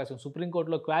పడేటువంటి అవకాశం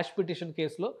సుప్రీంకోర్టులో క్వాష్ పిటిషన్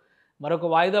కేసులో మరొక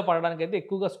వాయిదా పడడానికైతే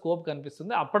ఎక్కువగా స్కోప్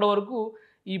కనిపిస్తుంది. అప్పటి వరకు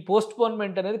ఈ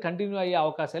పోస్ట్‌పోన్‌మెంట్ అనేది కంటిన్యూ అయ్యే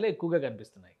అవకాశాలే ఎక్కువగా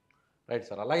కనిపిస్తున్నాయి. Right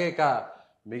sir. అలాగే ఇక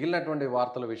మిగిలినటువంటి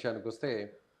వార్తల విషయానికొస్తే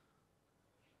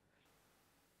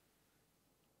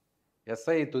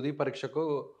ఎస్ఐ తుది పరీక్షకు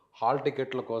హాల్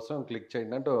టికెట్ల కోసం క్లిక్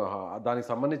చేయండి అంటూ దానికి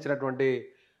సంబంధించినటువంటి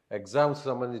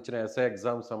ఎస్ఐ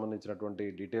ఎగ్జామ్స్ సంబంధించినటువంటి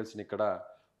డీటెయిల్స్ని ఇక్కడ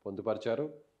పొందుపరిచారు.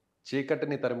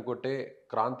 చీకటిని తరిమికొట్టే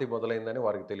క్రాంతి మొదలైందని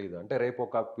వారికి తెలియదు. అంటే రేపు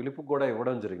ఒక పిలుపు కూడా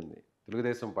ఇవ్వడం జరిగింది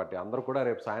తెలుగుదేశం పార్టీ. అందరూ కూడా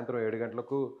రేపు సాయంత్రం 7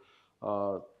 గంటలకు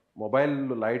మొబైల్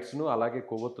లైట్స్ను అలాగే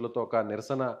కొవ్వొత్తులతో ఒక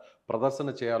నిరసన ప్రదర్శన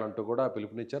చేయాలంటూ కూడా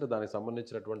పిలుపునిచ్చారు. దానికి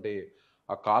సంబంధించినటువంటి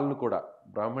ఆ కాల్ను కూడా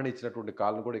బ్రాహ్మణి ఇచ్చినటువంటి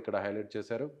కాల్ను కూడా ఇక్కడ హైలైట్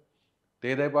చేశారు.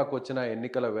 తేదేపాకు వచ్చిన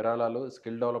ఎన్నికల విరాళాలు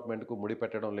స్కిల్ డెవలప్మెంట్కు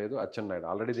ముడిపెట్టడం లేదు అచ్చెన్నాయుడు.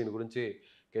 ఆల్రెడీ దీని గురించి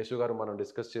కేశవ్ గారు మనం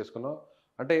డిస్కస్ చేసుకున్నాం.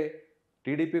 అంటే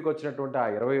టీడీపీకి వచ్చినటువంటి ఆ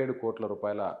 27 కోట్ల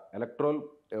రూపాయల ఎలక్ట్రల్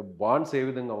బాండ్స్ ఏ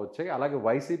విధంగా వచ్చాయి, అలాగే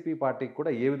వైసీపీ పార్టీకి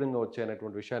కూడా ఏ విధంగా వచ్చాయి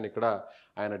అనేటువంటి విషయాన్ని ఇక్కడ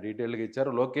ఆయన డీటెయిల్గా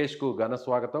ఇచ్చారు. లోకేష్కు ఘన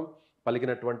స్వాగతం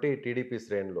పలికినటువంటి టీడీపీ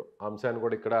శ్రేణులు అంశాన్ని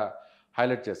కూడా ఇక్కడ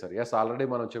హైలైట్ చేశారు. ఆల్రెడీ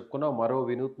మనం చెప్పుకున్నాం, మరో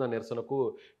వినూత్న నిరసనకు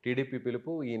టీడీపీ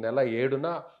పిలుపు. ఈ నెల 7న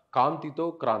కాంతితో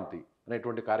క్రాంతి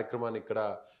అనేటువంటి కార్యక్రమాన్ని ఇక్కడ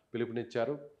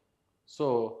పిలుపునిచ్చారు. సో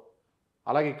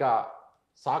అలాగే ఇక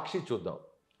సాక్షి చూద్దాం.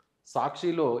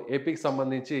 సాక్షిలో ఏపీకి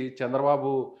సంబంధించి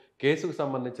చంద్రబాబు కేసుకు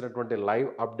సంబంధించినటువంటి లైవ్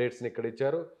అప్డేట్స్ని ఇక్కడ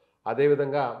ఇచ్చారు.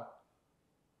 అదేవిధంగా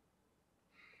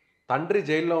తండ్రి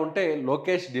జైల్లో ఉంటే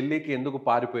లోకేష్ ఢిల్లీకి ఎందుకు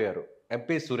పారిపోయారు,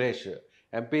 ఎంపీ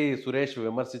సురేష్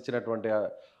విమర్శించినటువంటి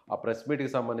ఆ ప్రెస్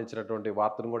మీట్కి సంబంధించినటువంటి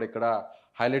వార్తను కూడా ఇక్కడ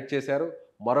హైలైట్ చేశారు.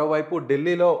 మరోవైపు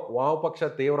ఢిల్లీలో వామపక్ష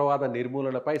తీవ్రవాద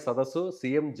నిర్మూలనపై సదస్సు,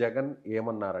 సీఎం జగన్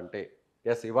ఏమన్నారంటే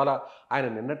ఇవాళ ఆయన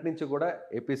నిన్నటి నుంచి కూడా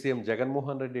ఏపీ సీఎం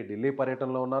జగన్మోహన్ రెడ్డి ఢిల్లీ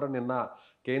పర్యటనలో ఉన్నారు. నిన్న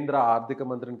కేంద్ర ఆర్థిక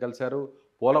మంత్రిని కలిశారు.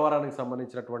 పోలవరానికి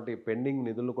సంబంధించినటువంటి పెండింగ్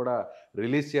నిధులను కూడా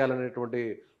రిలీజ్ చేయాలనేటువంటి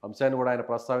అంశాన్ని కూడా ఆయన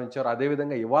ప్రస్తావించారు.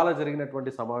 అదేవిధంగా ఇవాళ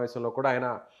జరిగినటువంటి సమావేశంలో కూడా ఆయన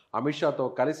అమిత్ షాతో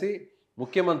కలిసి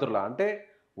ముఖ్యమంత్రుల అంటే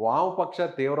వామపక్ష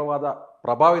తీవ్రవాద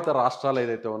ప్రభావిత రాష్ట్రాలు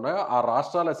ఏదైతే ఉన్నాయో ఆ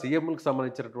రాష్ట్రాల సీఎంలకు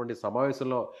సంబంధించినటువంటి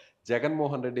సమావేశంలో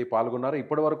జగన్మోహన్ రెడ్డి పాల్గొన్నారు.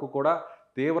 ఇప్పటి వరకు కూడా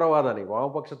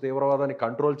వామపక్ష తీవ్రవాదాన్ని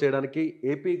కంట్రోల్ చేయడానికి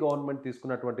ఏపీ గవర్నమెంట్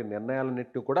తీసుకున్నటువంటి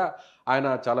నిర్ణయాలన్నింటినీ కూడా ఆయన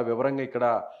చాలా వివరంగా ఇక్కడ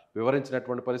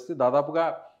వివరించినటువంటి పరిస్థితి. దాదాపుగా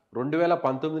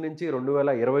 2019 నుంచి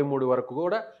 2023 వరకు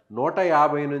కూడా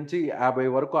 150 నుంచి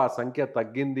 50 వరకు ఆ సంఖ్య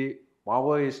తగ్గింది.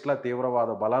 మావోయిస్టుల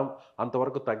తీవ్రవాద బలం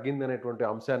అంతవరకు తగ్గింది అనేటువంటి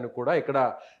అంశాన్ని కూడా ఇక్కడ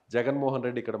జగన్మోహన్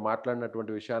రెడ్డి ఇక్కడ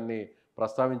మాట్లాడినటువంటి విషయాన్ని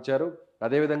ప్రస్తావించారు.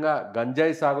 అదేవిధంగా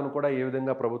గంజాయి సాగును కూడా ఏ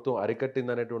విధంగా ప్రభుత్వం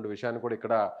అరికట్టింది అనేటువంటి విషయాన్ని కూడా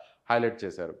ఇక్కడ హైలైట్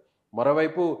చేశారు.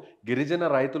 మరోవైపు గిరిజన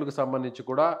రైతులకు సంబంధించి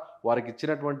కూడా వారికి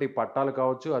ఇచ్చినటువంటి పట్టాలు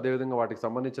కావచ్చు, అదేవిధంగా వాటికి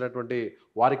సంబంధించినటువంటి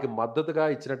వారికి మద్దతుగా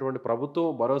ఇచ్చినటువంటి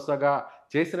ప్రభుత్వం భరోసాగా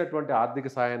చేసినటువంటి ఆర్థిక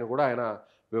సహాయాన్ని కూడా ఆయన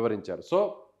వివరించారు. సో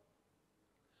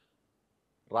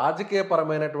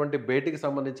రాజకీయపరమైనటువంటి భేటీకి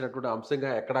సంబంధించినటువంటి అంశంగా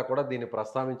ఎక్కడా కూడా దీన్ని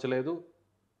ప్రస్తావించలేదు.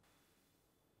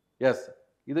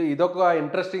 ఇదొక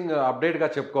ఇంట్రెస్టింగ్ అప్డేట్గా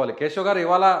చెప్పుకోవాలి. కేశవ్ గారు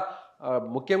ఇవాళ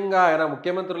ముఖ్యంగా ఆయన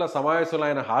ముఖ్యమంత్రుల సమావేశంలో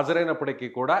ఆయన హాజరైనప్పటికీ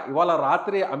కూడా ఇవాళ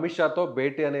రాత్రి అమిత్ షాతో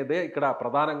భేటీ అనేదే ఇక్కడ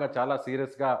ప్రధానంగా చాలా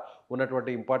సీరియస్గా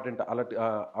ఉన్నటువంటి ఇంపార్టెంట్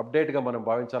అప్డేట్గా మనం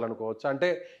భావించాలనుకోవచ్చు. అంటే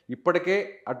ఇప్పటికే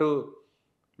అటు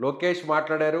లోకేష్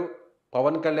మాట్లాడారు,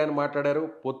 పవన్ కళ్యాణ్ మాట్లాడారు.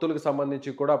 పొత్తులకు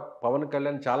సంబంధించి కూడా పవన్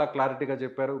కళ్యాణ్ చాలా క్లారిటీగా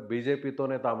చెప్పారు,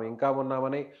 బీజేపీతోనే తాము ఇంకా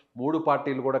ఉన్నామని, 3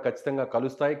 పార్టీలు కూడా ఖచ్చితంగా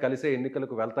కలిసే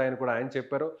ఎన్నికలకు వెళ్తాయని కూడా ఆయన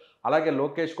చెప్పారు. అలాగే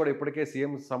లోకేష్ కూడా ఇప్పటికే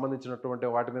సీఎం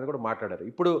సంబంధించినటువంటి వాటి మీద కూడా మాట్లాడారు.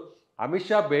 ఇప్పుడు అమిత్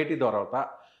షా భేటీ తర్వాత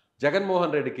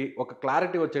జగన్మోహన్ రెడ్డికి ఒక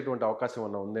క్లారిటీ వచ్చేటువంటి అవకాశం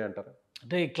ఏమన్నా ఉంది అంటారు?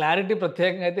 అంటే ఈ క్లారిటీ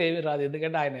ప్రత్యేకంగా అయితే ఏమీ రాదు.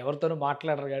 ఎందుకంటే ఆయన ఎవరితోనూ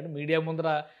మాట్లాడరు కాబట్టి మీడియా ముందర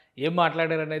ఏం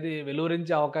మాట్లాడారు అనేది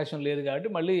వెలువరించే అవకాశం లేదు కాబట్టి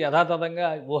మళ్ళీ యథాతథంగా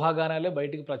ఊహాగానాలే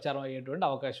బయటికి ప్రచారం అయ్యేటువంటి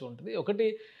అవకాశం ఉంటుంది. ఒకటి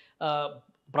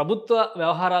ప్రభుత్వ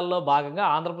వ్యవహారాల్లో భాగంగా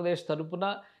ఆంధ్రప్రదేశ్ తరపున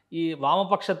ఈ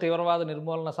వామపక్ష తీవ్రవాద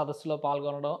నిర్మూలన సదస్సులో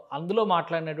పాల్గొనడం, అందులో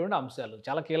మాట్లాడినటువంటి అంశాలు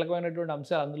చాలా కీలకమైనటువంటి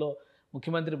అంశాలు అందులో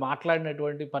ముఖ్యమంత్రి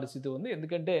మాట్లాడినటువంటి పరిస్థితి ఉంది.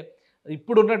 ఎందుకంటే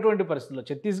ఇప్పుడున్నటువంటి పరిస్థితుల్లో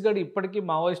ఛత్తీస్గఢ్ ఇప్పటికీ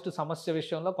మావోయిస్టు సమస్య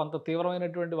విషయంలో కొంత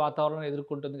తీవ్రమైనటువంటి వాతావరణం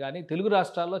ఎదుర్కొంటుంది. కానీ తెలుగు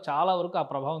రాష్ట్రాల్లో చాలా వరకు ఆ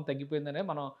ప్రభావం తగ్గిపోయిందనే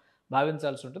మనం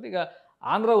భావించాల్సి ఉంటుంది. ఇక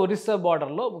ఆంధ్ర ఒరిస్సా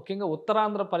బార్డర్లో ముఖ్యంగా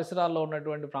ఉత్తరాంధ్ర పరిసరాల్లో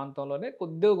ఉన్నటువంటి ప్రాంతంలోనే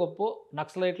కొద్దిగా గొప్ప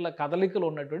నక్సలైట్ల కదలికలు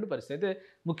ఉన్నటువంటి పరిస్థితి. అయితే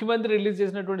ముఖ్యమంత్రి రిలీజ్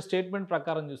చేసినటువంటి స్టేట్మెంట్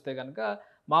ప్రకారం చూస్తే కనుక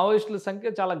మావోయిస్టుల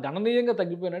సంఖ్య చాలా గణనీయంగా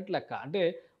తగ్గిపోయినట్టు లెక్క. అంటే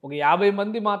ఒక 50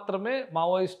 మంది మాత్రమే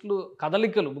మావోయిస్టులు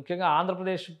కదలికలు ముఖ్యంగా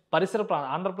ఆంధ్రప్రదేశ్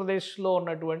ఆంధ్రప్రదేశ్లో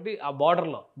ఉన్నటువంటి ఆ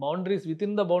బార్డర్లో boundaries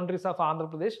within the boundaries of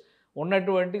Andhra Pradesh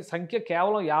ఉన్నటువంటి సంఖ్య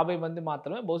కేవలం 50 మంది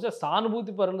మాత్రమే. బహుశా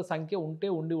సానుభూతి పరుల సంఖ్య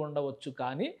ఉండి ఉండవచ్చు.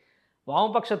 కానీ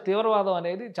వామపక్ష తీవ్రవాదం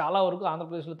అనేది చాలా వరకు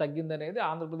ఆంధ్రప్రదేశ్లో తగ్గిందనేది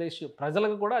ఆంధ్రప్రదేశ్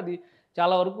ప్రజలకు కూడా అది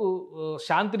చాలా వరకు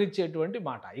శాంతినిచ్చేటువంటి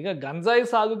మాట. ఇక గంజాయి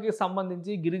సాగుకి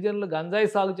సంబంధించి గిరిజనులు గంజాయి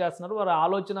సాగు చేస్తున్నారు, వారి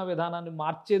ఆలోచన విధానాన్ని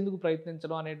మార్చేందుకు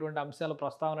ప్రయత్నించడం అనేటువంటి అంశాల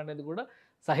ప్రస్తావన అనేది కూడా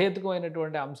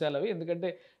సహేతుకమైనటువంటి అంశాలు అవి. ఎందుకంటే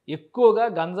ఎక్కువగా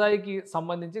గంజాయికి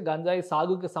సంబంధించి గంజాయి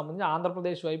సాగుకి సంబంధించి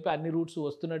ఆంధ్రప్రదేశ్ వైపు అన్ని రూట్స్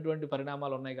వస్తున్నటువంటి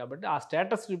పరిణామాలు ఉన్నాయి. కాబట్టి ఆ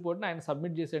స్టేటస్ రిపోర్ట్ని ఆయన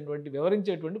సబ్మిట్ చేసేటువంటి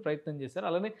వివరించేటువంటి ప్రయత్నం చేశారు.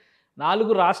 అలానే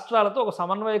 4 రాష్ట్రాలతో ఒక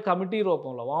సమన్వయ కమిటీ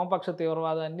రూపంలో వామపక్ష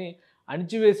తీవ్రవాదాన్ని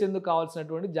అణిచివేసేందుకు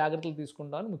కావాల్సినటువంటి జాగ్రత్తలు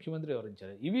తీసుకుంటామని ముఖ్యమంత్రి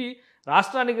వివరించారు. ఇవి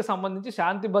రాష్ట్రానికి సంబంధించి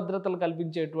శాంతి భద్రతలు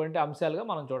కల్పించేటువంటి అంశాలుగా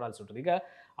మనం చూడాల్సి ఉంటుంది. ఇక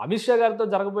అమిత్ షా గారితో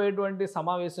జరగబోయేటువంటి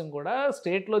సమావేశం కూడా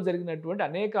స్టేట్లో జరిగినటువంటి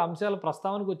అనేక అంశాల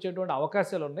ప్రస్తావనకు వచ్చేటువంటి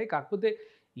అవకాశాలు ఉన్నాయి. కాకపోతే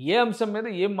ఏ అంశం మీద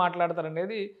ఏం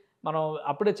మాట్లాడతారనేది మనం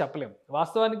అప్పుడే చెప్పలేం.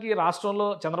 వాస్తవానికి రాష్ట్రంలో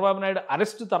చంద్రబాబు నాయుడు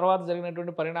అరెస్టు తర్వాత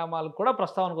జరిగినటువంటి పరిణామాలు కూడా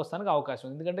ప్రస్తావనకు వస్తానికి అవకాశం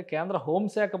ఉంది. ఎందుకంటే కేంద్ర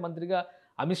హోంశాఖ మంత్రిగా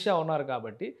అమిత్ షా ఉన్నారు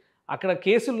కాబట్టి అక్కడ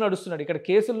కేసులు నడుస్తున్నాడు. ఇక్కడ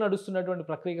కేసులు నడుస్తున్నటువంటి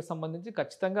ప్రక్రియకి సంబంధించి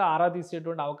ఖచ్చితంగా ఆరా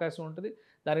తీసేటువంటి అవకాశం ఉంటుంది.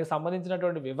 దానికి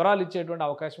సంబంధించినటువంటి వివరాలు ఇచ్చేటువంటి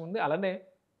అవకాశం ఉంది. అలానే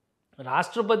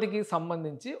రాష్ట్రపతికి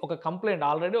సంబంధించి ఒక కంప్లైంట్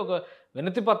ఆల్రెడీ ఒక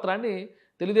వినతి పత్రాన్ని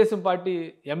తెలుగుదేశం పార్టీ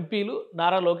ఎంపీలు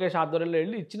నారా లోకేష్ ఆధ్వర్యంలో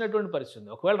వెళ్ళి ఇచ్చినటువంటి పరిస్థితి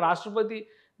ఉంది. ఒకవేళ రాష్ట్రపతి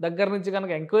దగ్గర నుంచి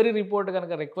కనుక ఎంక్వైరీ రిపోర్ట్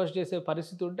కనుక రిక్వెస్ట్ చేసే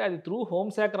పరిస్థితి ఉంటే అది త్రూ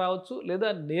హోంశాఖ రావచ్చు, లేదా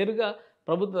నేరుగా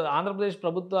ఆంధ్రప్రదేశ్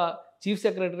ప్రభుత్వ చీఫ్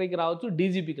సెక్రటరీకి రావచ్చు,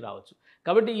 డీజీపీకి రావచ్చు.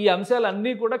 కాబట్టి ఈ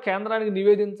అంశాలన్నీ కూడా కేంద్రానికి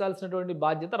నివేదించాల్సినటువంటి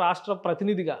బాధ్యత రాష్ట్ర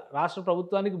ప్రతినిధిగా రాష్ట్ర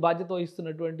ప్రభుత్వానికి బాధ్యత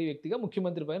వహిస్తున్నటువంటి వ్యక్తిగా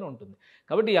ముఖ్యమంత్రి పైన ఉంటుంది.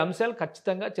 కాబట్టి ఈ అంశాలు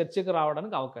ఖచ్చితంగా చర్చకు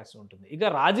రావడానికి అవకాశం ఉంటుంది. ఇక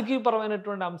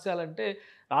రాజకీయపరమైనటువంటి అంశాలంటే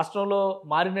రాష్ట్రంలో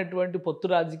మారినటువంటి పొత్తు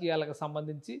రాజకీయాలకు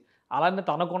సంబంధించి అలానే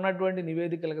తనకున్నటువంటి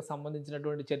నివేదికలకు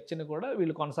సంబంధించినటువంటి చర్చను కూడా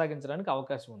వీళ్ళు కొనసాగించడానికి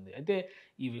అవకాశం ఉంది. అయితే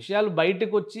ఈ విషయాలు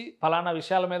బయటకు వచ్చి ఫలానా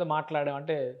విషయాల మీద మాట్లాడాం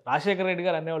అంటే రాజశేఖర రెడ్డి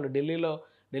గారు అనేవాళ్ళు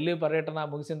ఢిల్లీ పర్యటన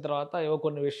ముగిసిన తర్వాత ఏవో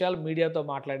కొన్ని విషయాలు మీడియాతో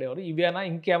మాట్లాడేవారు. ఇవేనా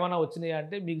ఇంకేమైనా వచ్చినాయా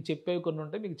అంటే మీకు చెప్పేవి కొన్ని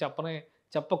ఉంటాయి, మీకు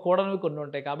చెప్పకూడనివి కొన్ని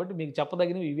ఉంటాయి, కాబట్టి మీకు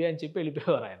చెప్పదగినవి ఇవే అని చెప్పి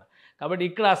వెళ్ళిపోయేవారు ఆయన. కాబట్టి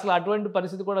ఇక్కడ అసలు అటువంటి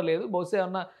పరిస్థితి కూడా లేదు. బహుశా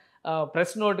ఏమన్నా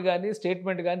ప్రెస్ నోట్ కానీ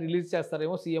స్టేట్మెంట్ కానీ రిలీజ్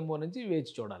చేస్తారేమో సీఎంఓ నుంచి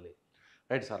వేచి చూడాలి.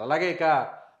 Right sir. అలాగే ఇక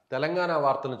తెలంగాణ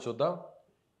వార్తలను చూద్దాం.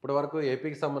 ఇప్పటివరకు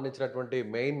ఏపీకి సంబంధించినటువంటి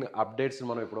మెయిన్ అప్డేట్స్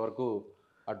మనం ఇప్పటివరకు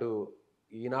అటు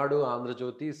ఈనాడు,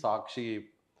 ఆంధ్రజ్యోతి, సాక్షి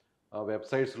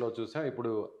వెబ్సైట్స్లో చూసాం.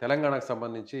 ఇప్పుడు తెలంగాణకు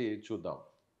సంబంధించి చూద్దాం.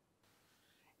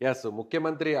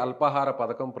 ముఖ్యమంత్రి అల్పాహార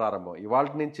పథకం ప్రారంభం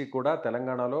ఇవాళ నుంచి కూడా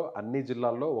తెలంగాణలో అన్ని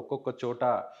జిల్లాల్లో ఒక్కొక్క చోట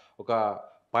ఒక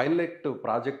పైలట్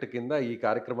ప్రాజెక్టు కింద ఈ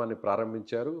కార్యక్రమాన్ని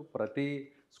ప్రారంభించారు. ప్రతి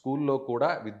స్కూల్లో కూడా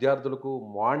విద్యార్థులకు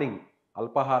మార్నింగ్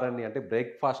అల్పాహారాన్ని అంటే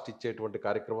బ్రేక్ఫాస్ట్ ఇచ్చేటువంటి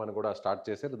కార్యక్రమాన్ని కూడా స్టార్ట్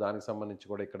చేశారు. దానికి సంబంధించి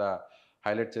కూడా ఇక్కడ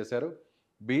హైలైట్ చేశారు.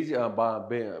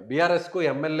 బీఆర్ఎస్కు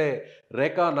ఎమ్మెల్యే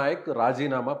రేఖా నాయక్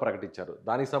రాజీనామా ప్రకటించారు.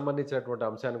 దానికి సంబంధించినటువంటి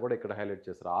అంశాన్ని కూడా ఇక్కడ హైలైట్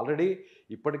చేశారు. ఆల్రెడీ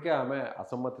ఇప్పటికే ఆమె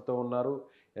అసమ్మతితో ఉన్నారు.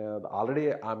 ఆల్రెడీ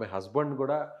ఆమె హస్బెండ్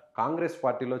కూడా కాంగ్రెస్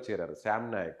పార్టీలో చేరారు, శ్యామ్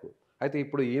నాయక్. అయితే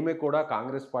ఇప్పుడు ఈమె కూడా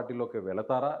కాంగ్రెస్ పార్టీలోకి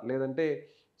వెళతారా లేదంటే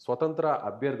స్వతంత్ర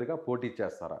అభ్యర్థిగా పోటీ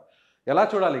చేస్తారా? ఎలా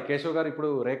చూడాలి కేశవ్ గారు? ఇప్పుడు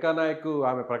రేఖా నాయక్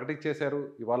ఆమె ప్రకటించేశారు,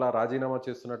 ఇవాళ రాజీనామా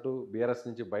చేస్తున్నట్టు, బీఆర్ఎస్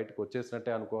నుంచి బయటకు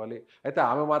వచ్చేసినట్టే అనుకోవాలి. అయితే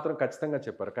ఆమె మాత్రం ఖచ్చితంగా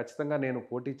చెప్పారు, ఖచ్చితంగా నేను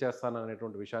పోటీ చేస్తాను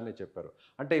అనేటువంటి విషయాన్ని చెప్పారు.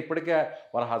 అంటే ఇప్పటికే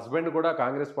వాళ్ళ హస్బెండ్ కూడా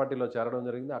కాంగ్రెస్ పార్టీలో చేరడం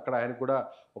జరిగింది. అక్కడ ఆయనకు కూడా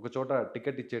ఒక చోట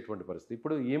టికెట్ ఇచ్చేటువంటి పరిస్థితి.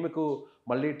 ఇప్పుడు ఈమెకు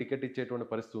మళ్ళీ టికెట్ ఇచ్చేటువంటి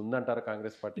పరిస్థితి ఉందంటారా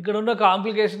కాంగ్రెస్ పార్టీ? ఇక్కడ ఉన్న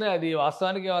కాంప్లికేషన్ అది.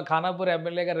 వాస్తవానికి ఖానాపూర్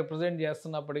ఎమ్మెల్యేగా రిప్రజెంట్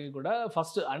చేస్తున్నప్పటికీ కూడా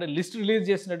ఫస్ట్ అంటే లిస్ట్ రిలీజ్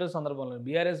చేసినటువంటి సందర్భంలో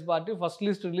BRS party first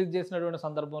list release చేసినటువంటి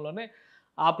సందర్భంలోనే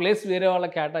ఆ ప్లేస్ వేరే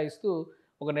వాళ్ళకి కేటాయిస్తూ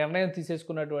ఒక నిర్ణయం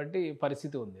తీసేసుకున్నటువంటి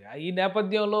పరిస్థితి ఉంది. ఈ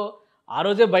నేపథ్యంలో ఆ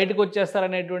రోజే బయటకు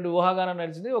వచ్చేస్తారనేటువంటి ఊహాగానం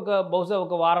నడిచింది. బహుశా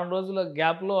ఒక వారం రోజుల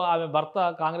గ్యాప్లో ఆమె భర్త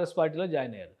కాంగ్రెస్ పార్టీలో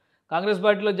జాయిన్ అయ్యారు. కాంగ్రెస్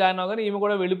పార్టీలో జాయిన్ అవగానే ఈమె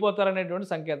కూడా వెళ్ళిపోతారనేటువంటి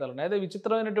సంకేతాలు ఉన్నాయి. అయితే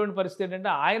విచిత్రమైనటువంటి పరిస్థితి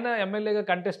ఏంటంటే ఆయన ఎమ్మెల్యేగా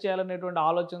కంటెస్ట్ చేయాలనేటువంటి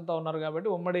ఆలోచనతో ఉన్నారు. కాబట్టి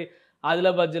ఉమ్మడి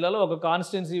ఆదిలాబాద్ జిల్లాలో ఒక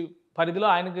కాన్స్టిట్యున్సీ పరిధిలో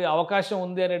ఆయనకి అవకాశం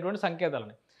ఉంది అనేటువంటి సంకేతాలు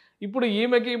ఉన్నాయి. ఇప్పుడు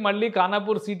ఈమెకి మళ్ళీ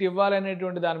ఖానాపూర్ సీట్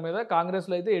ఇవ్వాలనేటువంటి దాని మీద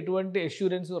కాంగ్రెస్లో అయితే ఎటువంటి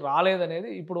అష్యూరెన్స్ రాలేదనేది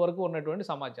ఇప్పుడు వరకు ఉన్నటువంటి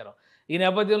సమాచారం. ఈ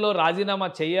నేపథ్యంలో రాజీనామా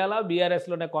చేయాలా,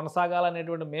 బీఆర్ఎస్లోనే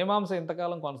కొనసాగాలనేటువంటి మీమాంస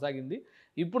ఇంతకాలం కొనసాగింది.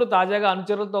 ఇప్పుడు తాజాగా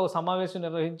అనుచరులతో ఒక సమావేశం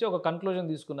నిర్వహించి ఒక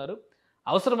కన్క్లూజన్ తీసుకున్నారు.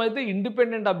 అవసరమైతే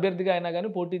ఇండిపెండెంట్ అభ్యర్థిగా అయినా కానీ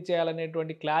పోటీ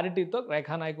చేయాలనేటువంటి క్లారిటీతో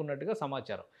రేఖానాయక్ ఉన్నట్టుగా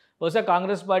సమాచారం. బహుశా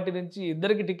కాంగ్రెస్ పార్టీ నుంచి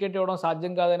ఇద్దరికి టికెట్ ఇవ్వడం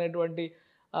సాధ్యం కాదనేటువంటి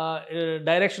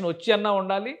డైరెక్షన్ వచ్చి అన్నా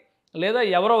ఉండాలి, లేదా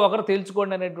ఎవరో ఒకరు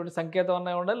తేల్చుకోండి అనేటువంటి సంకేతం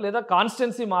అన్నా ఉండాలి, లేదా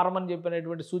కాన్స్టిట్యున్సీ మారమని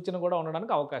చెప్పినటువంటి సూచన కూడా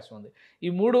ఉండడానికి అవకాశం ఉంది. ఈ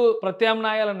 3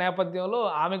 ప్రత్యామ్నాయాల నేపథ్యంలో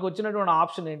ఆమెకు వచ్చినటువంటి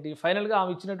ఆప్షన్ ఏంటి? ఫైనల్గా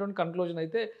ఆమె ఇచ్చినటువంటి కన్క్లూజన్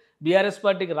అయితే బీఆర్ఎస్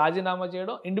పార్టీకి రాజీనామా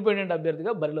చేయడం, ఇండిపెండెంట్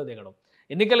అభ్యర్థిగా బరిలో దిగడం.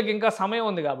 ఎన్నికలకి ఇంకా సమయం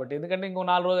ఉంది కాబట్టి, ఎందుకంటే ఇంకో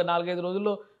 4-5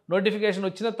 రోజుల్లో నోటిఫికేషన్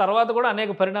వచ్చిన తర్వాత కూడా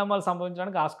అనేక పరిణామాలు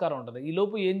సంభవించడానికి ఆస్కారం ఉంటుంది. ఈ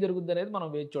లోపు ఏం జరుగుద్ది అనేది మనం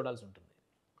వేచి చూడాల్సి ఉంటుంది.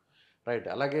 రైట్.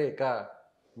 అలాగే ఇక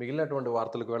మిగిలినటువంటి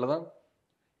వార్తలకు వెళదాం.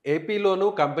 ఏపీలోనూ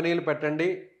కంపెనీలు పెట్టండి,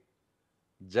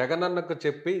 జగనన్నకు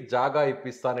చెప్పి జాగా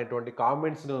ఇప్పిస్తా అనేటువంటి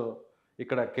కామెంట్స్ను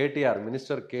ఇక్కడ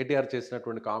మినిస్టర్ కేటీఆర్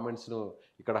చేసినటువంటి కామెంట్స్ను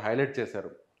ఇక్కడ హైలైట్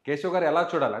చేశారు. కేశవ్ గారు ఎలా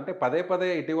చూడాలి అంటే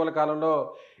పదే ఇటీవల కాలంలో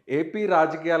ఏపీ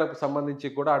రాజకీయాలకు సంబంధించి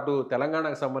కూడా అటు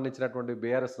తెలంగాణకు సంబంధించినటువంటి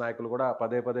బీఆర్ఎస్ నాయకులు కూడా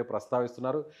పదే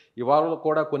ప్రస్తావిస్తున్నారు. ఇవాళ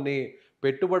కూడా కొన్ని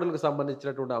పెట్టుబడులకు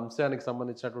సంబంధించినటువంటి అంశానికి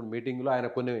సంబంధించినటువంటి మీటింగ్లో ఆయన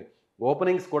కొన్ని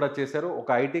ఓపెనింగ్స్ కూడా చేశారు.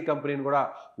 ఒక ఐటీ కంపెనీని కూడా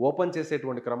ఓపెన్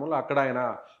చేసేటువంటి క్రమంలో అక్కడ ఆయన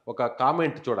ఒక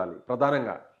కామెంట్ చూడాలి.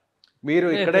 ప్రధానంగా మీరు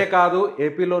ఇక్కడే కాదు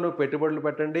ఏపీలోనూ పెట్టుబడులు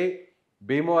పెట్టండి,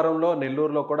 భీమవరంలో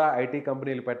నెల్లూరులో కూడా ఐటీ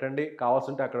కంపెనీలు పెట్టండి,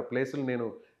 కావాల్సింటే అక్కడ ప్లేసులు నేను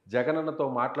జగనన్నతో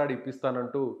మాట్లాడి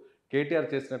ఇప్పిస్తానంటూ కేటీఆర్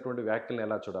చేసినటువంటి వ్యాఖ్యలను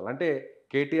ఎలా చూడాలి? అంటే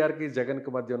కేటీఆర్కి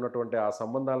జగన్కి మధ్య ఉన్నటువంటి ఆ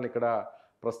సంబంధాలను ఇక్కడ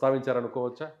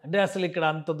ప్రస్తావించారనుకోవచ్చా? అంటే అసలు ఇక్కడ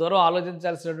అంత దూరం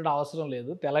ఆలోచించాల్సినటువంటి అవసరం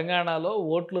లేదు. తెలంగాణలో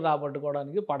ఓట్లు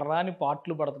రాబట్టుకోవడానికి పడరాని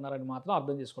పాట్లు పడుతున్నారని మాత్రం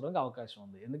అర్థం చేసుకోవడానికి అవకాశం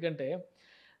ఉంది. ఎందుకంటే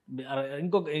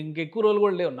ఇంకెక్కువ రోజులు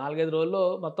కూడా లేవు, 4-5 రోజుల్లో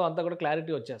మొత్తం అంతా కూడా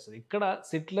క్లారిటీ వచ్చేస్తుంది. ఇక్కడ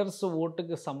సెటిలర్స్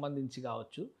ఓటుకి సంబంధించి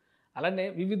కావచ్చు, అలానే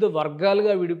వివిధ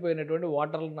వర్గాలుగా విడిపోయినటువంటి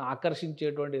ఓటర్లను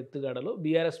ఆకర్షించేటువంటి ఎత్తుగడలు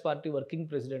బీఆర్ఎస్ పార్టీ వర్కింగ్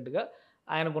ప్రెసిడెంట్గా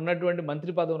ఆయనకు ఉన్నటువంటి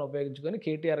మంత్రి పదవిని ఉపయోగించుకొని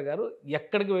కేటీఆర్ గారు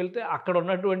ఎక్కడికి వెళ్తే అక్కడ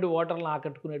ఉన్నటువంటి ఓటర్లను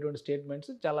ఆకట్టుకునేటువంటి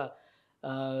స్టేట్మెంట్స్ చాలా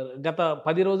గత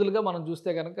 10 రోజులుగా మనం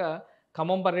చూస్తే కనుక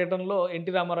ఖమ్మం పర్యటనలో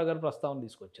ఎన్టీ రామారావు గారు ప్రస్తావన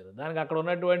తీసుకొచ్చారు. దానికి అక్కడ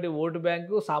ఉన్నటువంటి ఓటు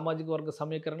బ్యాంకు, సామాజిక వర్గ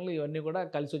సమీకరణలు ఇవన్నీ కూడా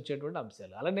కలిసి వచ్చేటువంటి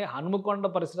అంశాలు. అలానే హనుమకొండ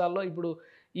పరిసరాల్లో ఇప్పుడు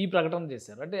ఈ ప్రకటన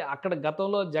చేశారు. అంటే అక్కడ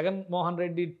గతంలో జగన్మోహన్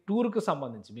రెడ్డి టూర్కు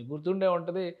సంబంధించి మీకు గుర్తుండే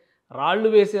ఉంటుంది, రాళ్లు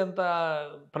వేసేంత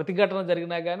ప్రతిఘటన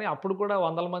జరిగినా కానీ అప్పుడు కూడా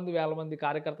 100 మంది 1000 మంది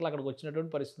కార్యకర్తలు అక్కడికి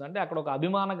వచ్చినటువంటి పరిస్థితి. అంటే అక్కడ ఒక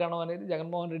అభిమాన గణం అనేది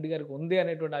జగన్మోహన్ రెడ్డి గారికి ఉంది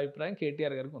అనేటువంటి అభిప్రాయం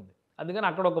కేటీఆర్ గారికి ఉంది. అందుకని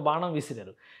అక్కడ ఒక బాణం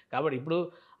విసిరారు. కాబట్టి ఇప్పుడు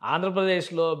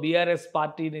ఆంధ్రప్రదేశ్లో బీఆర్ఎస్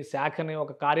పార్టీని శాఖని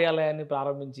ఒక కార్యాలయాన్ని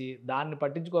ప్రారంభించి దాన్ని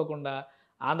పట్టించుకోకుండా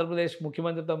ఆంధ్రప్రదేశ్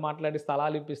ముఖ్యమంత్రితో మాట్లాడి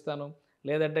స్థలాలు ఇప్పిస్తాను,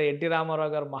 లేదంటే ఎన్టీ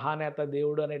రామారావు గారు మహానేత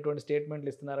దేవుడు అనేటువంటి స్టేట్మెంట్లు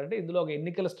ఇస్తున్నారంటే ఇందులో ఒక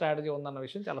ఎన్నికల స్ట్రాటజీ ఉందన్న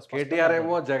విషయం చాలా స్పష్టంగా. కేటీఆర్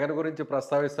ఏమో జగన్ గురించి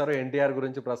ప్రస్తావిస్తారు, ఎన్టీఆర్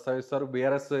గురించి ప్రస్తావిస్తారు,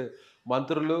 బీఆర్ఎస్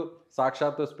మంత్రులు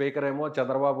సాక్షాత్తు స్పీకర్ ఏమో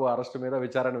చంద్రబాబు అరెస్ట్ మీద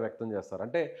విచారణ వ్యక్తం చేస్తారు.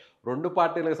 అంటే 2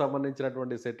 పార్టీలకు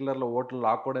సంబంధించినటువంటి సెటిలర్ల ఓట్లు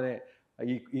లాక్కోవడమే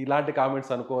ఇలాంటి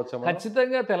కామెంట్స్ అనుకోవచ్చు.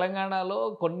 ఖచ్చితంగా తెలంగాణలో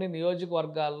కొన్ని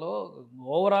నియోజకవర్గాల్లో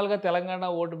ఓవరాల్గా తెలంగాణ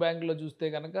ఓటు బ్యాంకులో చూస్తే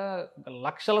కనుక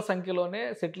లక్షల సంఖ్యలోనే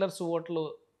సెటిలర్స్ ఓట్లు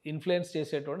ఇన్ఫ్లుయెన్స్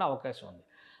చేసేటువంటి అవకాశం ఉంది.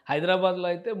 హైదరాబాద్లో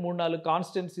అయితే 3-4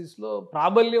 కాన్స్టిట్యున్సీస్లో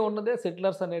ప్రాబల్యం ఉన్నదే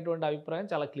సెటిలర్స్ అనేటువంటి అభిప్రాయం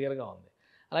చాలా క్లియర్గా ఉంది.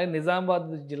 అలాగే నిజామాబాద్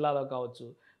జిల్లాలో కావచ్చు,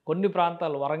 కొన్ని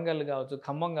ప్రాంతాలు వరంగల్ కావచ్చు,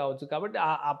 ఖమ్మం కావచ్చు, కాబట్టి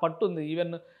ఆ పట్టు ఉంది.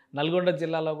 ఈవెన్ నల్గొండ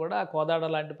జిల్లాలో కూడా కోదాడ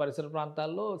లాంటి పరిసర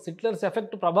ప్రాంతాల్లో సెటిలర్స్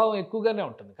ఎఫెక్ట్ ప్రభావం ఎక్కువగానే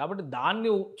ఉంటుంది. కాబట్టి దాన్ని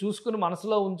చూసుకుని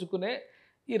మనసులో ఉంచుకునే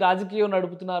ఈ రాజకీయం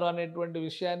నడుపుతున్నారు అనేటువంటి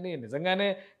విషయాన్ని నిజంగానే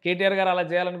కేటీఆర్ గారు అలా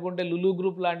చేయాలనుకుంటే లులు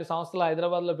గ్రూప్ లాంటి సంస్థలు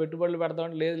హైదరాబాద్లో పెట్టుబడులు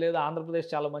పెడతామని లేదు ఆంధ్రప్రదేశ్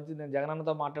చాలా మంచిది, నేను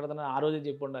జగనన్నతో మాట్లాడుతానని ఆ రోజే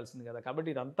చెప్పి ఉండాల్సింది కదా. కాబట్టి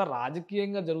ఇదంతా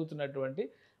రాజకీయంగా జరుగుతున్నటువంటి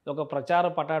ఒక ప్రచార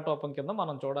పటాటోపం కింద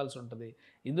మనం చూడాల్సి ఉంటుంది.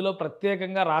 ఇందులో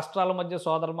ప్రత్యేకంగా రాష్ట్రాల మధ్య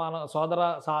సోదర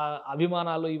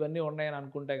అభిమానాలు ఇవన్నీ ఉన్నాయని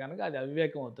అనుకుంటే కనుక అది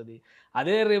అవివేకం అవుతుంది.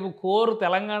 అదే రేపు కోర్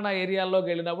తెలంగాణ ఏరియాల్లోకి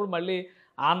వెళ్ళినప్పుడు మళ్ళీ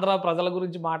ఆంధ్ర ప్రజల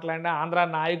గురించి మాట్లాడినా, ఆంధ్ర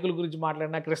నాయకుల గురించి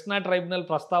మాట్లాడినా, కృష్ణా ట్రైబ్యునల్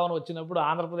ప్రస్తావన వచ్చినప్పుడు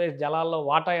ఆంధ్రప్రదేశ్ జలాల్లో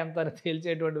వాటా ఎంత అని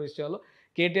తేల్చేటువంటి విషయంలో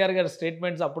కేటీఆర్ గారి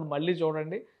స్టేట్మెంట్స్ అప్పుడు మళ్ళీ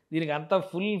చూడండి. దీనికి అంతా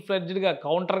ఫుల్ ఫ్లెడ్జ్డ్గా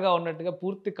కౌంటర్గా ఉన్నట్టుగా,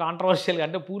 పూర్తి కాంట్రవర్షియల్గా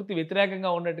అంటే పూర్తి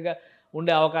వ్యతిరేకంగా ఉన్నట్టుగా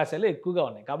ఉండే అవకాశాలు ఎక్కువగా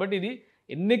ఉన్నాయి. కాబట్టి ఇది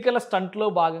ఎన్నికల స్టంట్లో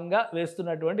భాగంగా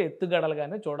వేస్తున్నటువంటి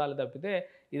ఎత్తుగడలుగానే చూడాలి తప్పితే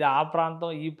ఇది ఆ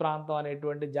ప్రాంతం ఈ ప్రాంతం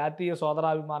అనేటువంటి జాతీయ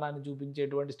సోదరాభిమానాన్ని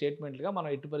చూపించేటువంటి స్టేట్మెంట్లుగా మనం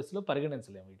ఎట్టి పరిస్థితుల్లో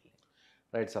పరిగణించలేము వీటిని.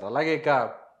 Right sir. అలాగే ఇక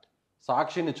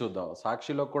సాక్షిని చూద్దాం.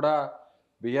 సాక్షిలో కూడా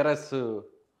బీఆర్ఎస్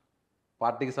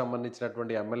పార్టీకి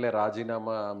సంబంధించినటువంటి ఎమ్మెల్యే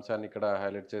రాజీనామా అంశాన్ని ఇక్కడ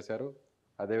హైలైట్ చేశారు.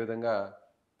 అదేవిధంగా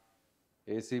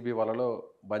ఏసీబీ వలలో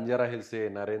బంజారా హిల్స్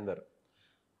నరేందర్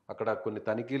అక్కడ కొన్ని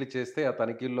తనిఖీలు చేస్తే ఆ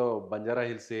తనిఖీల్లో బంజారా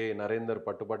హిల్స్ నరేందర్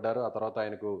పట్టుబడ్డారు. ఆ తర్వాత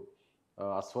ఆయనకు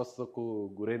అస్వస్థతకు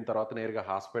గురైన తర్వాత నేరుగా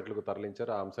హాస్పిటల్‌కు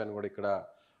తరలించారు. ఆ అంశాన్ని కూడా ఇక్కడ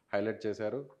హైలైట్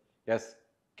చేశారు. యెస్.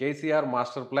 కేసీఆర్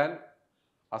మాస్టర్ ప్లాన్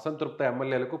అసంతృప్త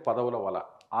ఎమ్మెల్యేలకు పదవుల వల.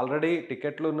 ఆల్రెడీ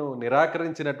టికెట్లను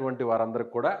నిరాకరించినటువంటి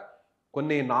వారందరికి కూడా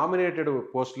కొన్ని నామినేటెడ్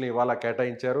పోస్టుల్ని ఇవాళ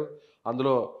కేటాయించారు.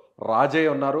 అందులో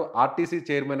రాజయ్య ఉన్నారు. ఆర్టీసీ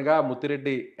చైర్మన్‌గా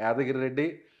ముత్తిరెడ్డి యాదగిరిరెడ్డి,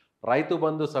 రైతు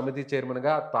బంధు సమితి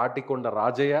చైర్మన్‌గా తాటికొండ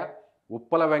రాజయ్య,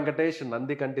 ఉప్పల వెంకటేష్,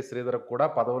 నందికంటి శ్రీధర్‌కు కూడా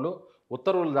పదవులు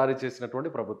ఉత్తర్వులు జారీ చేసినటువంటి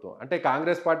ప్రభుత్వం. అంటే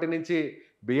కాంగ్రెస్ పార్టీ నుంచి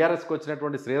బీఆర్ఎస్‌కి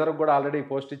వచ్చినటువంటి శ్రీధర్‌కు కూడా ఆల్రెడీ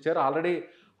పోస్ట్ ఇచ్చారు. ఆల్రెడీ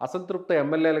అసంతృప్త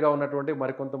ఎమ్మెల్యేలుగా ఉన్నటువంటి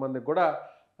మరికొంతమందికి కూడా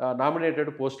నామినేటెడ్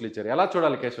పోస్టులు ఇచ్చారు. ఎలా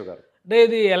చూడాలి కేశవ్ గారు? అంటే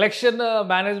ఇది ఎలక్షన్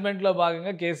మేనేజ్మెంట్లో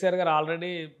భాగంగా కేసీఆర్ గారు ఆల్రెడీ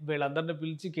వీళ్ళందరినీ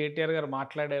పిలిచి కేటీఆర్ గారు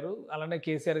మాట్లాడారు. అలానే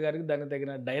కేసీఆర్ గారికి దానికి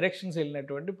తగిన డైరెక్షన్స్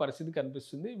వెళ్ళినటువంటి పరిస్థితి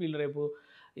కనిపిస్తుంది. వీళ్ళు రేపు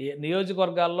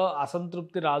నియోజకవర్గాల్లో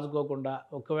అసంతృప్తి రాజుకోకుండా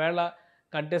ఒకవేళ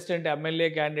కంటెస్టెంట్ ఎమ్మెల్యే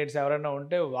క్యాండిడేట్స్ ఎవరైనా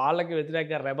ఉంటే వాళ్ళకి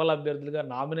వ్యతిరేకంగా రెబల్ అభ్యర్థులుగా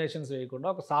నామినేషన్స్ వేయకుండా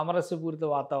ఒక సామరస్యపూరిత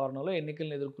వాతావరణంలో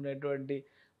ఎన్నికలను ఎదుర్కొనేటువంటి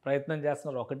ప్రయత్నం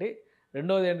చేస్తున్నారు ఒకటి.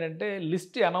 రెండోది ఏంటంటే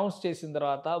లిస్ట్ అనౌన్స్ చేసిన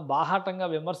తర్వాత బాహాటంగా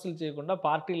విమర్శలు చేయకుండా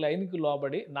పార్టీ లైన్కి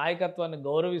లోబడి నాయకత్వాన్ని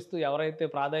గౌరవిస్తూ ఎవరైతే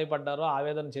ప్రాధాయపడ్డారో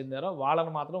ఆవేదన చెందారో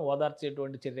వాళ్ళని మాత్రం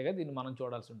ఓదార్చేటువంటి చర్యగా దీన్ని మనం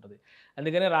చూడాల్సి ఉంటుంది.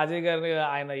 అందుకనే రాజయ్య గారిని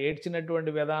ఆయన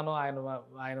ఏడ్చినటువంటి విధానం,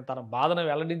 ఆయన తన బాధను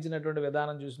వెల్లడించినటువంటి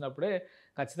విధానం చూసినప్పుడే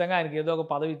ఖచ్చితంగా ఆయనకి ఏదో ఒక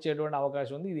పదవి ఇచ్చేటువంటి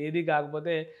అవకాశం ఉంది. ఇది ఏది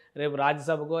కాకపోతే రేపు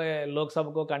రాజ్యసభకో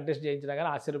లోక్సభకో కంటెస్ట్ చేయించినా కానీ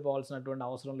ఆశ్చర్యపోవాల్సినటువంటి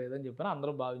అవసరం లేదని చెప్పని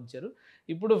అందరూ భావించారు.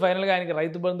 ఇప్పుడు ఫైనల్గా ఆయనకి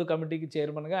రైతు బంధు కమిటీకి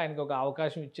చైర్మన్గా ఆయనకు ఒక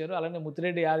అవకాశం ఇచ్చారు. అలానే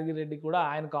ముత్తిరెడ్డి యాదగిరిరెడ్డి కూడా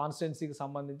ఆయన కాన్స్టిట్యున్సీకి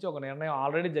సంబంధించి ఒక నిర్ణయం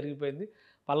ఆల్రెడీ జరిగిపోయింది.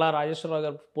 పల్లా రాజేశ్వరరావు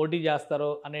గారు పోటీ చేస్తారో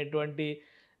అనేటువంటి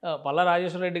పల్లా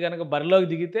రాజేశ్వరరెడ్డి కనుక బరిలోకి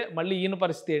దిగితే మళ్ళీ ఈయన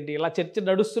పరిస్థితి ఏంటి? ఇలా చర్చ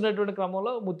నడుస్తున్నటువంటి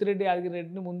క్రమంలో ముత్తిరెడ్డి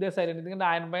యాదగిరిరెడ్డిని ముందే సైలెంట్, ఎందుకంటే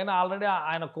ఆయన పైన ఆల్రెడీ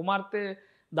ఆయన కుమార్తె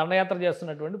దండయాత్ర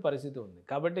చేస్తున్నటువంటి పరిస్థితి ఉంది.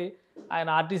 కాబట్టి ఆయన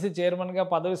ఆర్టీసీ చైర్మన్గా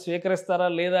పదవి స్వీకరిస్తారా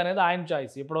లేదా అనేది ఆయన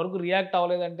చాయిస్. ఇప్పటివరకు రియాక్ట్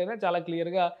అవ్వలేదంటేనే చాలా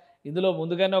క్లియర్గా ఇందులో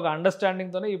ముందుగానే ఒక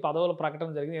అండర్స్టాండింగ్తోనే ఈ పదవుల ప్రకటన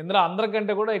జరిగింది. ఇందులో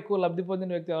అందరికంటే కూడా ఎక్కువ లబ్ధి పొందిన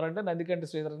వ్యక్తి ఎవరంటే నందికంటి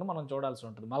శ్రీధర్ని మనం చూడాల్సి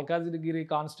ఉంటుంది. మల్కాజిగిరి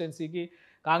కాన్స్టిట్యున్సీకి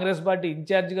కాంగ్రెస్ పార్టీ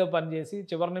ఇన్ఛార్జిగా పనిచేసి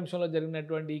చివరి నిమిషంలో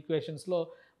జరిగినటువంటి ఈక్వేషన్స్లో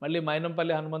మళ్ళీ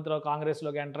మైనంపల్లి హనుమంతరావు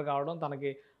కాంగ్రెస్లోకి ఎంటర్ కావడం,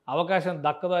 తనకి అవకాశం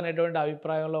దక్కదు అనేటువంటి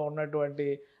అభిప్రాయంలో ఉన్నటువంటి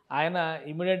ఆయన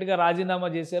ఇమీడియట్గా రాజీనామా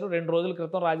చేశారు. 2 రోజుల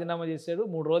క్రితం రాజీనామా చేశాడు.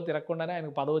 3 రోజులు తిరగకుండానే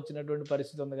ఆయనకు పదవి వచ్చినటువంటి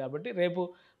పరిస్థితి ఉంది. కాబట్టి రేపు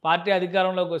పార్టీ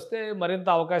అధికారంలోకి వస్తే మరింత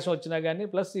అవకాశం వచ్చినా కానీ,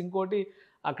 ప్లస్ ఇంకోటి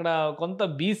అక్కడ కొంత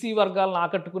బీసీ వర్గాలను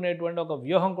ఆకట్టుకునేటువంటి ఒక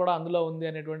వ్యూహం కూడా అందులో ఉంది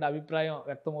అనేటువంటి అభిప్రాయం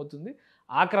వ్యక్తమవుతుంది.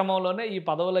 ఆ క్రమంలోనే ఈ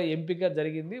పదవుల ఎంపిక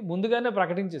జరిగింది. ముందుగానే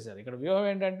ప్రకటించేశారు. ఇక్కడ వ్యూహం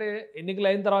ఏంటంటే ఎన్నికలు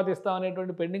అయిన తర్వాత ఇస్తాం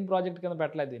అనేటువంటి పెండింగ్ ప్రాజెక్ట్ కింద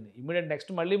పెట్టలేదు దీన్ని. ఇమీడియట్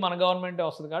నెక్స్ట్ మళ్ళీ మన గవర్నమెంటే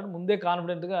వస్తుంది కాబట్టి ముందే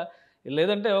కాన్ఫిడెంట్గా,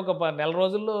 లేదంటే ఒక నెల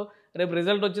రోజుల్లో రేపు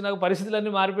రిజల్ట్ వచ్చినాక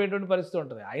పరిస్థితులన్నీ మారిపోయేటువంటి పరిస్థితి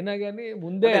ఉంటుంది. అయినా కానీ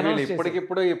ముందే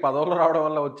ఇప్పటికిప్పుడు ఈ పదవులు రావడం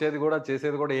వల్ల వచ్చేది కూడా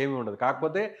చేసేది కూడా ఏమీ ఉండదు.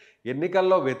 కాకపోతే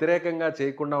ఎన్నికల్లో వ్యతిరేకంగా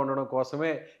చేయకుండా ఉండడం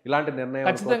కోసమే ఇలాంటి నిర్ణయం.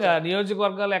 ఖచ్చితంగా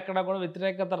నియోజకవర్గాలు ఎక్కడా కూడా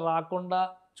వ్యతిరేకత రాకుండా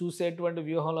చూసేటువంటి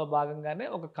వ్యూహంలో భాగంగానే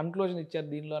ఒక కన్క్లూజన్ ఇచ్చారు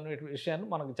దీనిలో అనే విషయాన్ని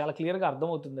మనకు చాలా క్లియర్గా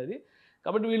అర్థమవుతుంది అది.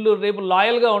 కాబట్టి వీళ్ళు రేపు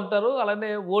లాయల్గా ఉంటారు.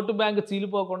 అలానే ఓటు బ్యాంక్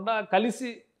చీలిపోకుండా కలిసి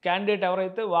క్యాండిడేట్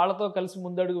ఎవరైతే వాళ్ళతో కలిసి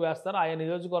ముందడుగు వేస్తారో ఆయా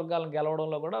నియోజకవర్గాలను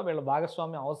గెలవడంలో కూడా వీళ్ళ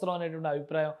భాగస్వామ్యం అవసరం అనేటువంటి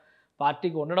అభిప్రాయం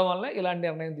పార్టీకి ఉండడం వల్లే ఇలాంటి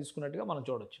నిర్ణయం తీసుకున్నట్టుగా మనం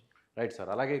చూడొచ్చు. Right sir.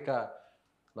 అలాగే ఇక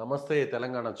నమస్తే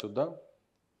తెలంగాణ చూద్దాం.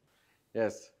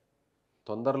 ఎస్,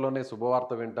 తొందరలోనే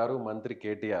శుభవార్త వింటారు మంత్రి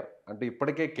కేటీఆర్. అంటే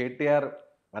ఇప్పటికే కేటీఆర్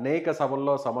అనేక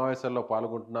సభల్లో సమావేశాల్లో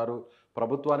పాల్గొంటున్నారు.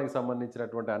 ప్రభుత్వానికి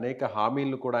సంబంధించినటువంటి అనేక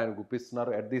హామీలను కూడా ఆయన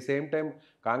గుప్పిస్తున్నారు. At the same time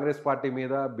Congress party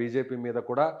మీద, బీజేపీ మీద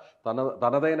కూడా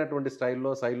తనదైనటువంటి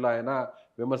స్టైల్లో ఆయన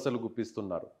విమర్శలు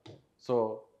గుప్పిస్తున్నారు. సో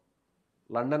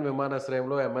లండన్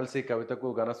విమానాశ్రయంలో ఎమ్మెల్సీ కవితకు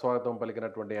ఘనస్వాగతం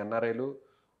పలికినటువంటి ఎన్ఆర్ఐలు,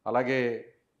 అలాగే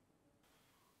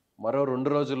మరో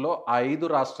 2 రోజుల్లో ఆ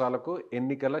 5 రాష్ట్రాలకు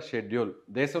ఎన్నికల షెడ్యూల్.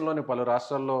 దేశంలోని పలు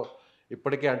రాష్ట్రాల్లో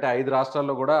ఇప్పటికే, అంటే 5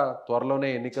 రాష్ట్రాల్లో కూడా త్వరలోనే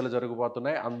ఎన్నికలు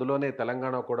జరగబోతున్నాయి. అందులోనే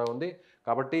తెలంగాణ కూడా ఉంది.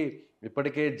 కాబట్టి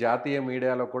ఇప్పటికే జాతీయ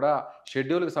మీడియాలో కూడా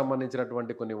షెడ్యూల్కి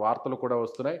సంబంధించినటువంటి కొన్ని వార్తలు కూడా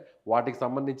వస్తున్నాయి. వాటికి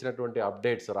సంబంధించినటువంటి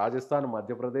అప్డేట్స్ రాజస్థాన్,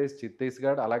 మధ్యప్రదేశ్,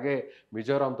 ఛత్తీస్గఢ్, అలాగే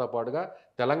మిజోరాంతో పాటుగా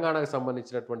తెలంగాణకు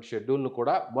సంబంధించినటువంటి షెడ్యూల్ను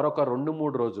కూడా మరొక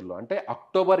 2-3 రోజుల్లో, అంటే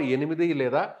అక్టోబర్ 8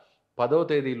 లేదా 10వ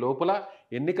తేదీ లోపల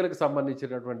ఎన్నికలకు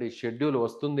సంబంధించినటువంటి షెడ్యూల్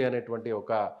వస్తుంది అనేటువంటి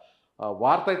ఒక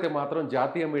వార్త అయితే మాత్రం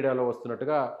జాతీయ మీడియాలో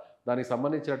వస్తున్నట్టుగా దానికి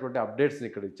సంబంధించినటువంటి అప్డేట్స్ని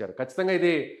ఇక్కడ ఇచ్చారు. ఖచ్చితంగా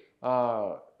ఇది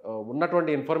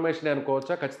ఉన్నటువంటి ఇన్ఫర్మేషన్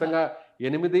అనుకోవచ్చా? ఖచ్చితంగా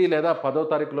 8 లేదా 10వ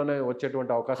తారీఖులోనే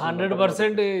వచ్చేటువంటి అవకాశం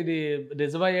 100% ఇది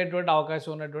నిజమయ్యేటువంటి అవకాశం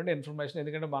ఉన్నటువంటి ఇన్ఫర్మేషన్.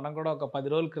 ఎందుకంటే మనం కూడా ఒక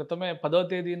 10 రోజుల క్రితమే 10వ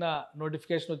తేదీన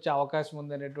నోటిఫికేషన్ వచ్చే అవకాశం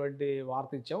ఉంది అనేటువంటి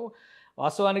వార్త ఇచ్చాము.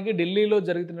 వాస్తవానికి ఢిల్లీలో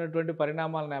జరుగుతున్నటువంటి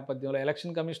పరిణామాల నేపథ్యంలో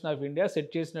election commission of India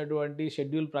set చేసినటువంటి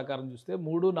షెడ్యూల్ ప్రకారం చూస్తే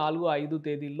 3, 4, 5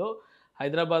 తేదీల్లో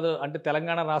హైదరాబాద్ అంటే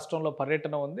తెలంగాణ రాష్ట్రంలో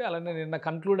పర్యటన ఉంది. అలానే నిన్న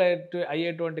కన్క్లూడ్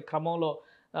అయ్యేటువంటి క్రమంలో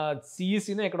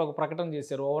సీఈసీనే ఇక్కడ ఒక ప్రకటన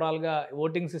చేశారు. ఓవరాల్‌గా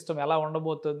ఓటింగ్ సిస్టమ్ ఎలా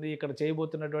ఉండబోతుంది, ఇక్కడ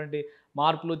చేయబోతున్నటువంటి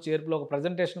మార్పులు, చేర్పులు ఒక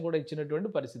ప్రజెంటేషన్ కూడా ఇచ్చినటువంటి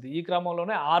పరిస్థితి. ఈ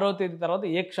క్రమంలోనే 6వ తేదీ తర్వాత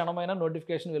ఏ క్షణమైనా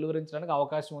నోటిఫికేషన్ వెలువరించడానికి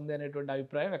అవకాశం ఉంది అనేటువంటి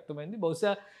అభిప్రాయం వ్యక్తమైంది.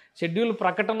 బహుశా షెడ్యూల్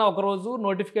ప్రకటన ఒకరోజు,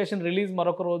 నోటిఫికేషన్ రిలీజ్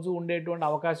మరొక రోజు ఉండేటువంటి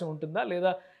అవకాశం ఉంటుందా?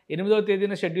 లేదా 8వ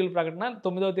తేదీన షెడ్యూల్ ప్రకటన,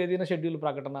 9వ తేదీన షెడ్యూల్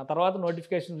ప్రకటన, తర్వాత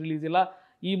నోటిఫికేషన్ రిలీజ్, ఇలా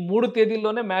ఈ 3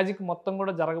 తేదీల్లోనే మ్యాజిక్ మొత్తం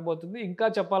కూడా జరగబోతుంది. ఇంకా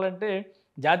చెప్పాలంటే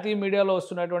జాతీయ మీడియాలో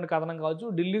వస్తున్నటువంటి కథనం కావచ్చు,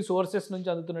 ఢిల్లీ సోర్సెస్ నుంచి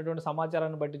అందుతున్నటువంటి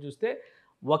సమాచారాన్ని బట్టి చూస్తే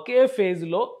ఒకే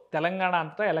ఫేజ్లో తెలంగాణ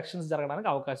అంతటా ఎలక్షన్స్ జరగడానికి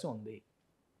అవకాశం ఉంది.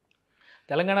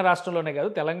 తెలంగాణ రాష్ట్రంలోనే కాదు,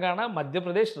 తెలంగాణ,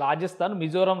 మధ్యప్రదేశ్, రాజస్థాన్,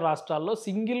 మిజోరాం రాష్ట్రాల్లో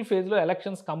సింగిల్ ఫేజ్లో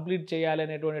ఎలక్షన్స్ కంప్లీట్ చేయాలి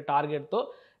అనేటువంటి టార్గెట్తో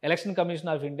ఎలక్షన్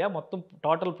కమిషన్ ఆఫ్ ఇండియా మొత్తం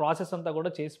టోటల్ ప్రాసెస్ అంతా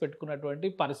కూడా చేసి పెట్టుకున్నటువంటి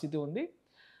పరిస్థితి ఉంది.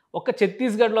 ఒక్క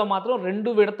ఛత్తీస్గఢ్లో మాత్రం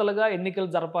 2 విడతలుగా ఎన్నికలు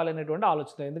జరపాలనేటువంటి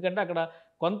ఆలోచన. ఎందుకంటే అక్కడ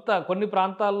కొన్ని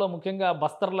ప్రాంతాల్లో, ముఖ్యంగా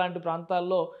బస్తర్ లాంటి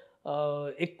ప్రాంతాల్లో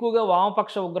ఎక్కువగా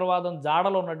వామపక్ష ఉగ్రవాదం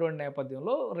జాడలో ఉన్నటువంటి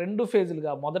నేపథ్యంలో 2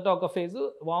 ఫేజులుగా, మొదట ఒక ఫేజు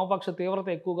వామపక్ష తీవ్రత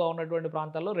ఎక్కువగా ఉన్నటువంటి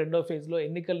ప్రాంతాల్లో, రెండో ఫేజ్లో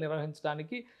ఎన్నికలు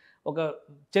నిర్వహించడానికి ఒక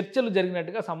చర్చలు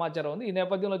జరిగినట్టుగా సమాచారం ఉంది. ఈ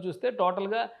నేపథ్యంలో చూస్తే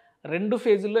టోటల్గా 2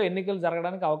 ఫేజుల్లో ఎన్నికలు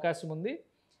జరగడానికి అవకాశం ఉంది.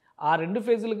 ఆ 2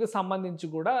 ఫేజులకు సంబంధించి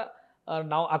కూడా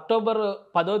అక్టోబర్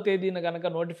 10వ తేదీన కనుక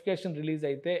నోటిఫికేషన్ రిలీజ్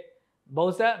అయితే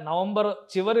బహుశా నవంబర్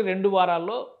చివరి 2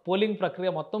 వారాల్లో పోలింగ్ ప్రక్రియ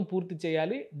మొత్తం పూర్తి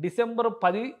చేయాలి. డిసెంబర్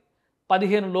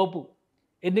 10-15 లోపు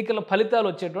ఎన్నికల ఫలితాలు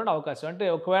వచ్చేటువంటి అవకాశం. అంటే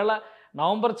ఒకవేళ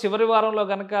నవంబర్ చివరి వారంలో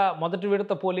కనుక మొదటి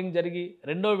విడత పోలింగ్ జరిగి,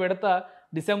 రెండో విడత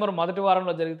డిసెంబర్ మొదటి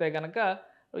వారంలో జరిగితే కనుక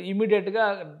ఇమీడియట్గా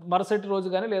మరుసటి రోజు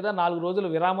కానీ లేదా 4 రోజుల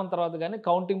విరామం తర్వాత కానీ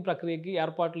కౌంటింగ్ ప్రక్రియకి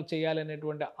ఏర్పాట్లు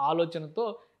చేయాలనేటువంటి ఆలోచనతో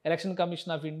ఎలక్షన్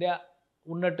కమిషన్ ఆఫ్ ఇండియా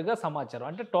ఉన్నట్టుగా సమాచారం.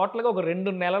 అంటే టోటల్గా ఒక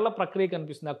 2 నెలల ప్రక్రియ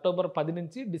కనిపిస్తుంది. అక్టోబర్ 10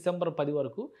 నుంచి డిసెంబర్ 10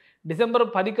 వరకు. డిసెంబర్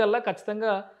 10 కల్లా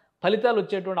ఖచ్చితంగా ఫలితాలు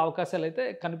వచ్చేటువంటి అవకాశాలు అయితే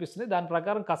కనిపిస్తున్నాయి. దాని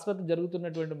ప్రకారం కసరత్తు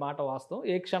జరుగుతున్నటువంటి మాట వాస్తవం.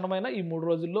 ఏ క్షణమైనా ఈ 3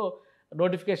 రోజుల్లో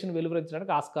నోటిఫికేషన్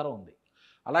వెలువరించడానికి ఆస్కారం ఉంది.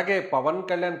 అలాగే పవన్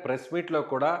కళ్యాణ్ ప్రెస్ మీట్లో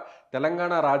కూడా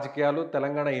తెలంగాణ రాజకీయాలు,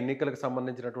 తెలంగాణ ఎన్నికలకు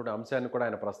సంబంధించినటువంటి అంశాన్ని కూడా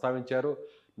ఆయన ప్రస్తావించారు.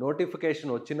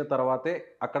 నోటిఫికేషన్ వచ్చిన తర్వాతే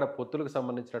అక్కడ పొత్తులకు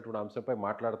సంబంధించినటువంటి అంశంపై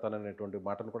మాట్లాడతాననేటువంటి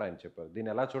మాటను కూడా ఆయన చెప్పారు.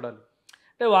 దీన్ని ఎలా చూడాలి?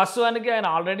 అంటే వాస్తవానికి ఆయన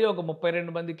ఆల్రెడీ ఒక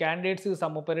 32 మంది క్యాండిడేట్స్కి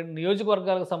 32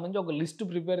 నియోజకవర్గాలకు సంబంధించి ఒక లిస్టు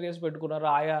ప్రిపేర్ చేసి పెట్టుకున్నారు.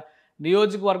 ఆయా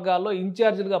నియోజకవర్గాల్లో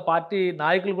ఇన్ఛార్జీలుగా పార్టీ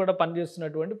నాయకులు కూడా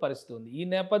పనిచేస్తున్నటువంటి పరిస్థితి ఉంది. ఈ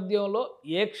నేపథ్యంలో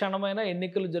ఏ క్షణమైనా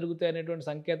ఎన్నికలు జరుగుతాయి అనేటువంటి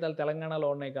సంకేతాలు తెలంగాణలో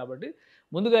ఉన్నాయి కాబట్టి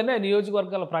ముందుగానే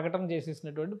నియోజకవర్గాల ప్రకటన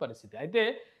చేసేసినటువంటి పరిస్థితి. అయితే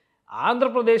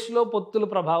ఆంధ్రప్రదేశ్లో పొత్తుల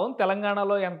ప్రభావం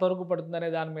తెలంగాణలో ఎంతవరకు పడుతుందనే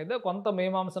దాని మీద కొంత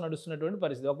మీమాంస నడుస్తున్నటువంటి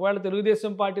పరిస్థితి. ఒకవేళ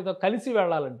తెలుగుదేశం పార్టీతో కలిసి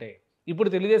వెళ్ళాలంటే, ఇప్పుడు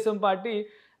తెలుగుదేశం పార్టీ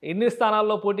ఎన్ని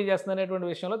స్థానాల్లో పోటీ చేస్తుందనేటువంటి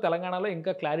విషయంలో తెలంగాణలో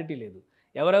ఇంకా క్లారిటీ లేదు.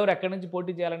 ఎవరెవరు ఎక్కడి నుంచి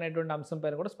పోటీ చేయాలనేటువంటి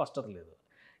అంశంపైన కూడా స్పష్టత లేదు.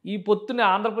 ఈ పొత్తుని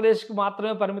ఆంధ్రప్రదేశ్కి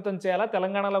మాత్రమే పరిమితం చేయాలా,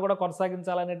 తెలంగాణలో కూడా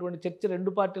కొనసాగించాలనేటువంటి చర్చ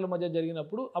 2 పార్టీల మధ్య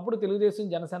జరిగినప్పుడు అప్పుడు తెలుగుదేశం,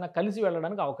 జనసేన కలిసి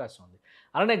వెళ్ళడానికి అవకాశం ఉంది.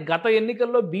 అలానే గత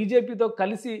ఎన్నికల్లో బీజేపీతో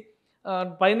కలిసి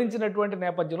పయనించినటువంటి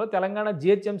నేపథ్యంలో తెలంగాణ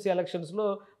జిహెచ్ఎంసీ ఎలక్షన్స్లో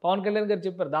పవన్ కళ్యాణ్ గారు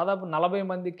చెప్పారు, దాదాపు 40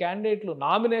 మంది క్యాండిడేట్లు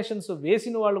నామినేషన్స్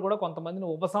వేసిన వాళ్ళు కూడా కొంతమందిని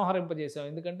ఉపసంహరింపజేశాం.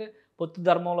 ఎందుకంటే పొత్తు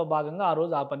ధర్మంలో భాగంగా ఆ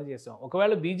రోజు ఆ పని చేసాం.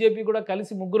 ఒకవేళ బీజేపీ కూడా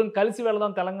ముగ్గురం కలిసి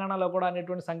వెళదాం తెలంగాణలో కూడా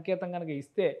అనేటువంటి సంకేతం కనుక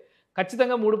ఇస్తే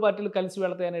ఖచ్చితంగా 3 పార్టీలు కలిసి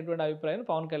వెళతాయి అనేటువంటి అభిప్రాయాన్ని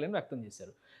పవన్ కళ్యాణ్ వ్యక్తం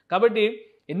చేశారు. కాబట్టి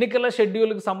ఎన్నికల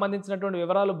షెడ్యూల్కి సంబంధించినటువంటి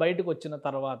వివరాలు బయటకు వచ్చిన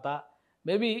తర్వాత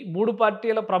మేబీ 3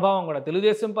 పార్టీల ప్రభావం కూడా,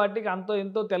 తెలుగుదేశం పార్టీకి అంతో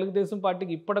ఎంతో, తెలుగుదేశం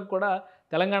పార్టీకి ఇప్పటికి కూడా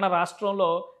తెలంగాణ రాష్ట్రంలో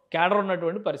క్యాడర్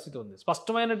ఉన్నటువంటి పరిస్థితి ఉంది.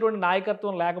 స్పష్టమైనటువంటి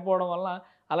నాయకత్వం లేకపోవడం వల్ల,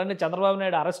 అలానే చంద్రబాబు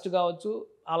నాయుడు అరెస్ట్ కావచ్చు,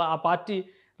 అలా ఆ పార్టీ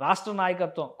రాష్ట్ర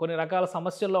నాయకత్వం కొన్ని రకాల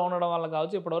సమస్యల్లో ఉండడం వల్ల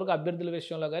కావచ్చు, ఇప్పటివరకు అభ్యర్థుల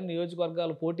విషయంలో కానీ,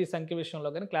 నియోజకవర్గాల పోటీ సంఖ్య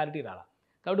విషయంలో కానీ క్లారిటీ రాలా.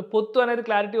 కాబట్టి పొత్తు అనేది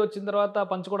క్లారిటీ వచ్చిన తర్వాత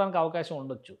పంచుకోవడానికి అవకాశం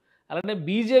ఉండొచ్చు. అలానే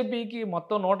బీజేపీకి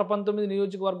మొత్తం 119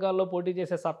 నియోజకవర్గాల్లో పోటీ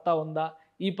చేసే సత్తా ఉందా,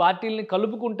 ఈ పార్టీలని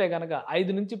కలుపుకుంటే కనుక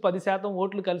 5 నుంచి 10%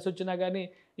 ఓట్లు కలిసి వచ్చినా కానీ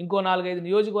ఇంకో 4-5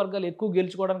 నియోజకవర్గాలు ఎక్కువ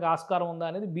గెలుచుకోవడానికి ఆస్కారం ఉందా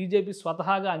అనేది బీజేపీ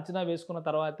స్వతహాగా అంచనా వేసుకున్న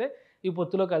తర్వాతే ఈ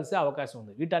పొత్తులో కలిసే అవకాశం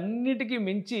ఉంది. వీటన్నిటికీ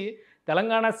మించి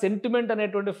తెలంగాణ సెంటిమెంట్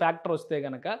అనేటువంటి ఫ్యాక్టర్ వస్తే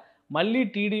కనుక మళ్ళీ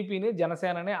టీడీపీని,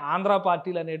 జనసేనని, ఆంధ్ర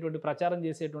పార్టీలు అనేటువంటి ప్రచారం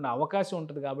చేసేటువంటి అవకాశం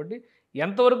ఉంటుంది. కాబట్టి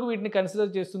ఎంతవరకు వీటిని కన్సిడర్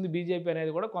చేస్తుంది బీజేపీ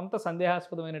అనేది కూడా కొంత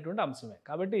సందేహాస్పదమైనటువంటి అంశమే.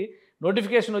 కాబట్టి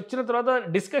నోటిఫికేషన్ వచ్చిన తర్వాత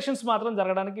డిస్కషన్స్ మాత్రం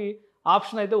జరగడానికి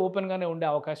ఆప్షన్ అయితే ఓపెన్గానే ఉండే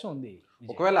అవకాశం ఉంది.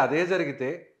 ఒకవేళ అదే జరిగితే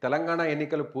తెలంగాణ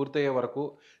ఎన్నికలు పూర్తయ్యే వరకు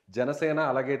జనసేన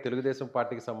అలాగే తెలుగుదేశం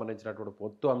పార్టీకి సంబంధించినటువంటి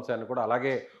పొత్తు అంశాన్ని కూడా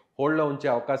అలాగే హోల్డ్లో ఉంచే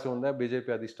అవకాశం ఉందా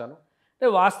బీజేపీ అధిష్టానం? అంటే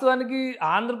వాస్తవానికి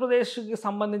ఆంధ్రప్రదేశ్కి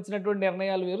సంబంధించినటువంటి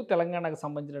నిర్ణయాలు వేరు, తెలంగాణకు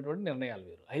సంబంధించినటువంటి నిర్ణయాలు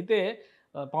వేరు. అయితే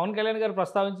పవన్ కళ్యాణ్ గారు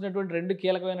ప్రస్తావించినటువంటి 2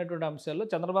 కీలకమైనటువంటి అంశాల్లో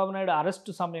చంద్రబాబు నాయుడు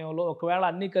అరెస్టు సమయంలో ఒకవేళ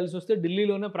అన్నీ కలిసి వస్తే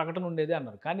ఢిల్లీలోనే ప్రకటన ఉండేది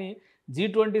అన్నారు. కానీ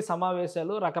G20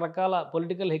 సమావేశాలు రకరకాల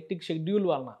పొలిటికల్ హెక్టిక్ షెడ్యూల్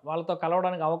వలన వాళ్ళతో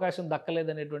కలవడానికి అవకాశం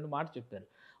దక్కలేదనేటువంటి మాట చెప్పారు.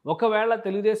 ఒకవేళ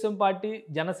తెలుగుదేశం పార్టీ,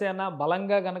 జనసేన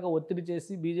బలంగా గనక ఒత్తిడి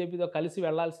చేసి బీజేపీతో కలిసి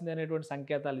వెళ్లాల్సిందే అనేటువంటి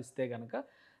సంకేతాలు ఇస్తే గనక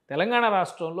తెలంగాణ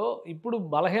రాష్ట్రంలో ఇప్పుడు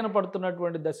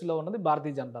బలహీనపడుతున్నటువంటి దశలో ఉన్నది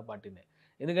భారతీయ జనతా పార్టీనే.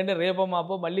 ఎందుకంటే రేపో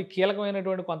మాపో మళ్ళీ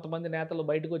కీలకమైనటువంటి కొంతమంది నేతలు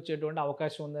బయటకు వచ్చేటువంటి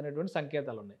అవకాశం ఉందనేటువంటి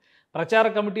సంకేతాలు ఉన్నాయి. ప్రచార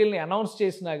కమిటీలని అనౌన్స్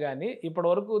చేసినా కానీ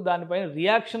ఇప్పటివరకు దానిపైన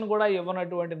రియాక్షన్ కూడా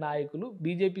ఇవ్వనటువంటి నాయకులు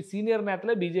బీజేపీ సీనియర్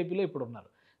నేతలే బీజేపీలో ఇప్పుడు ఉన్నారు.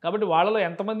 కాబట్టి వాళ్ళలో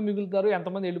ఎంతమంది మిగులుతారు,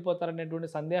 ఎంతమంది వెళ్ళిపోతారు అనేటువంటి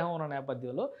సందేహం ఉన్న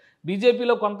నేపథ్యంలో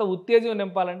బీజేపీలో కొంత ఉత్తేజం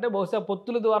నింపాలంటే బహుశా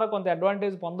పొత్తుల ద్వారా కొంత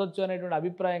అడ్వాంటేజ్ పొందొచ్చు అనేటువంటి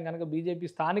అభిప్రాయం కనుక బీజేపీ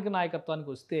స్థానిక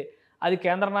నాయకత్వానికి వస్తే, అది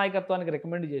కేంద్ర నాయకత్వానికి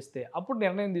రికమెండ్ చేస్తే అప్పుడు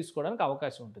నిర్ణయం తీసుకోవడానికి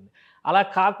అవకాశం ఉంటుంది. అలా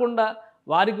కాకుండా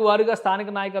వారికి వారుగా స్థానిక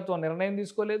నాయకత్వం నిర్ణయం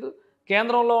తీసుకోలేదు,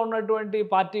 కేంద్రంలో ఉన్నటువంటి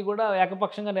పార్టీ కూడా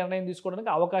ఏకపక్షంగా నిర్ణయం తీసుకోవడానికి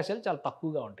అవకాశాలు చాలా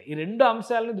తక్కువగా ఉంటాయి. ఈ 2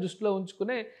 అంశాలను దృష్టిలో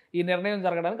ఉంచుకునే ఈ నిర్ణయం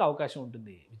జరగడానికి అవకాశం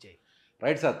ఉంటుంది. Vijay,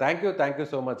 right sir, thank you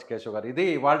so much Keshav గారు. ఇది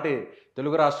ఇవాల్టి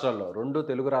తెలుగు రాష్ట్రాల్లో 2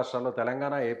 తెలుగు రాష్ట్రాల్లో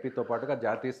తెలంగాణ, ఏపీతో పాటుగా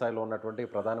జాతీయ స్థాయిలో ఉన్నటువంటి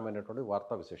ప్రధానమైనటువంటి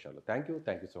వార్తా విశేషాలు. Thank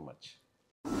you so much.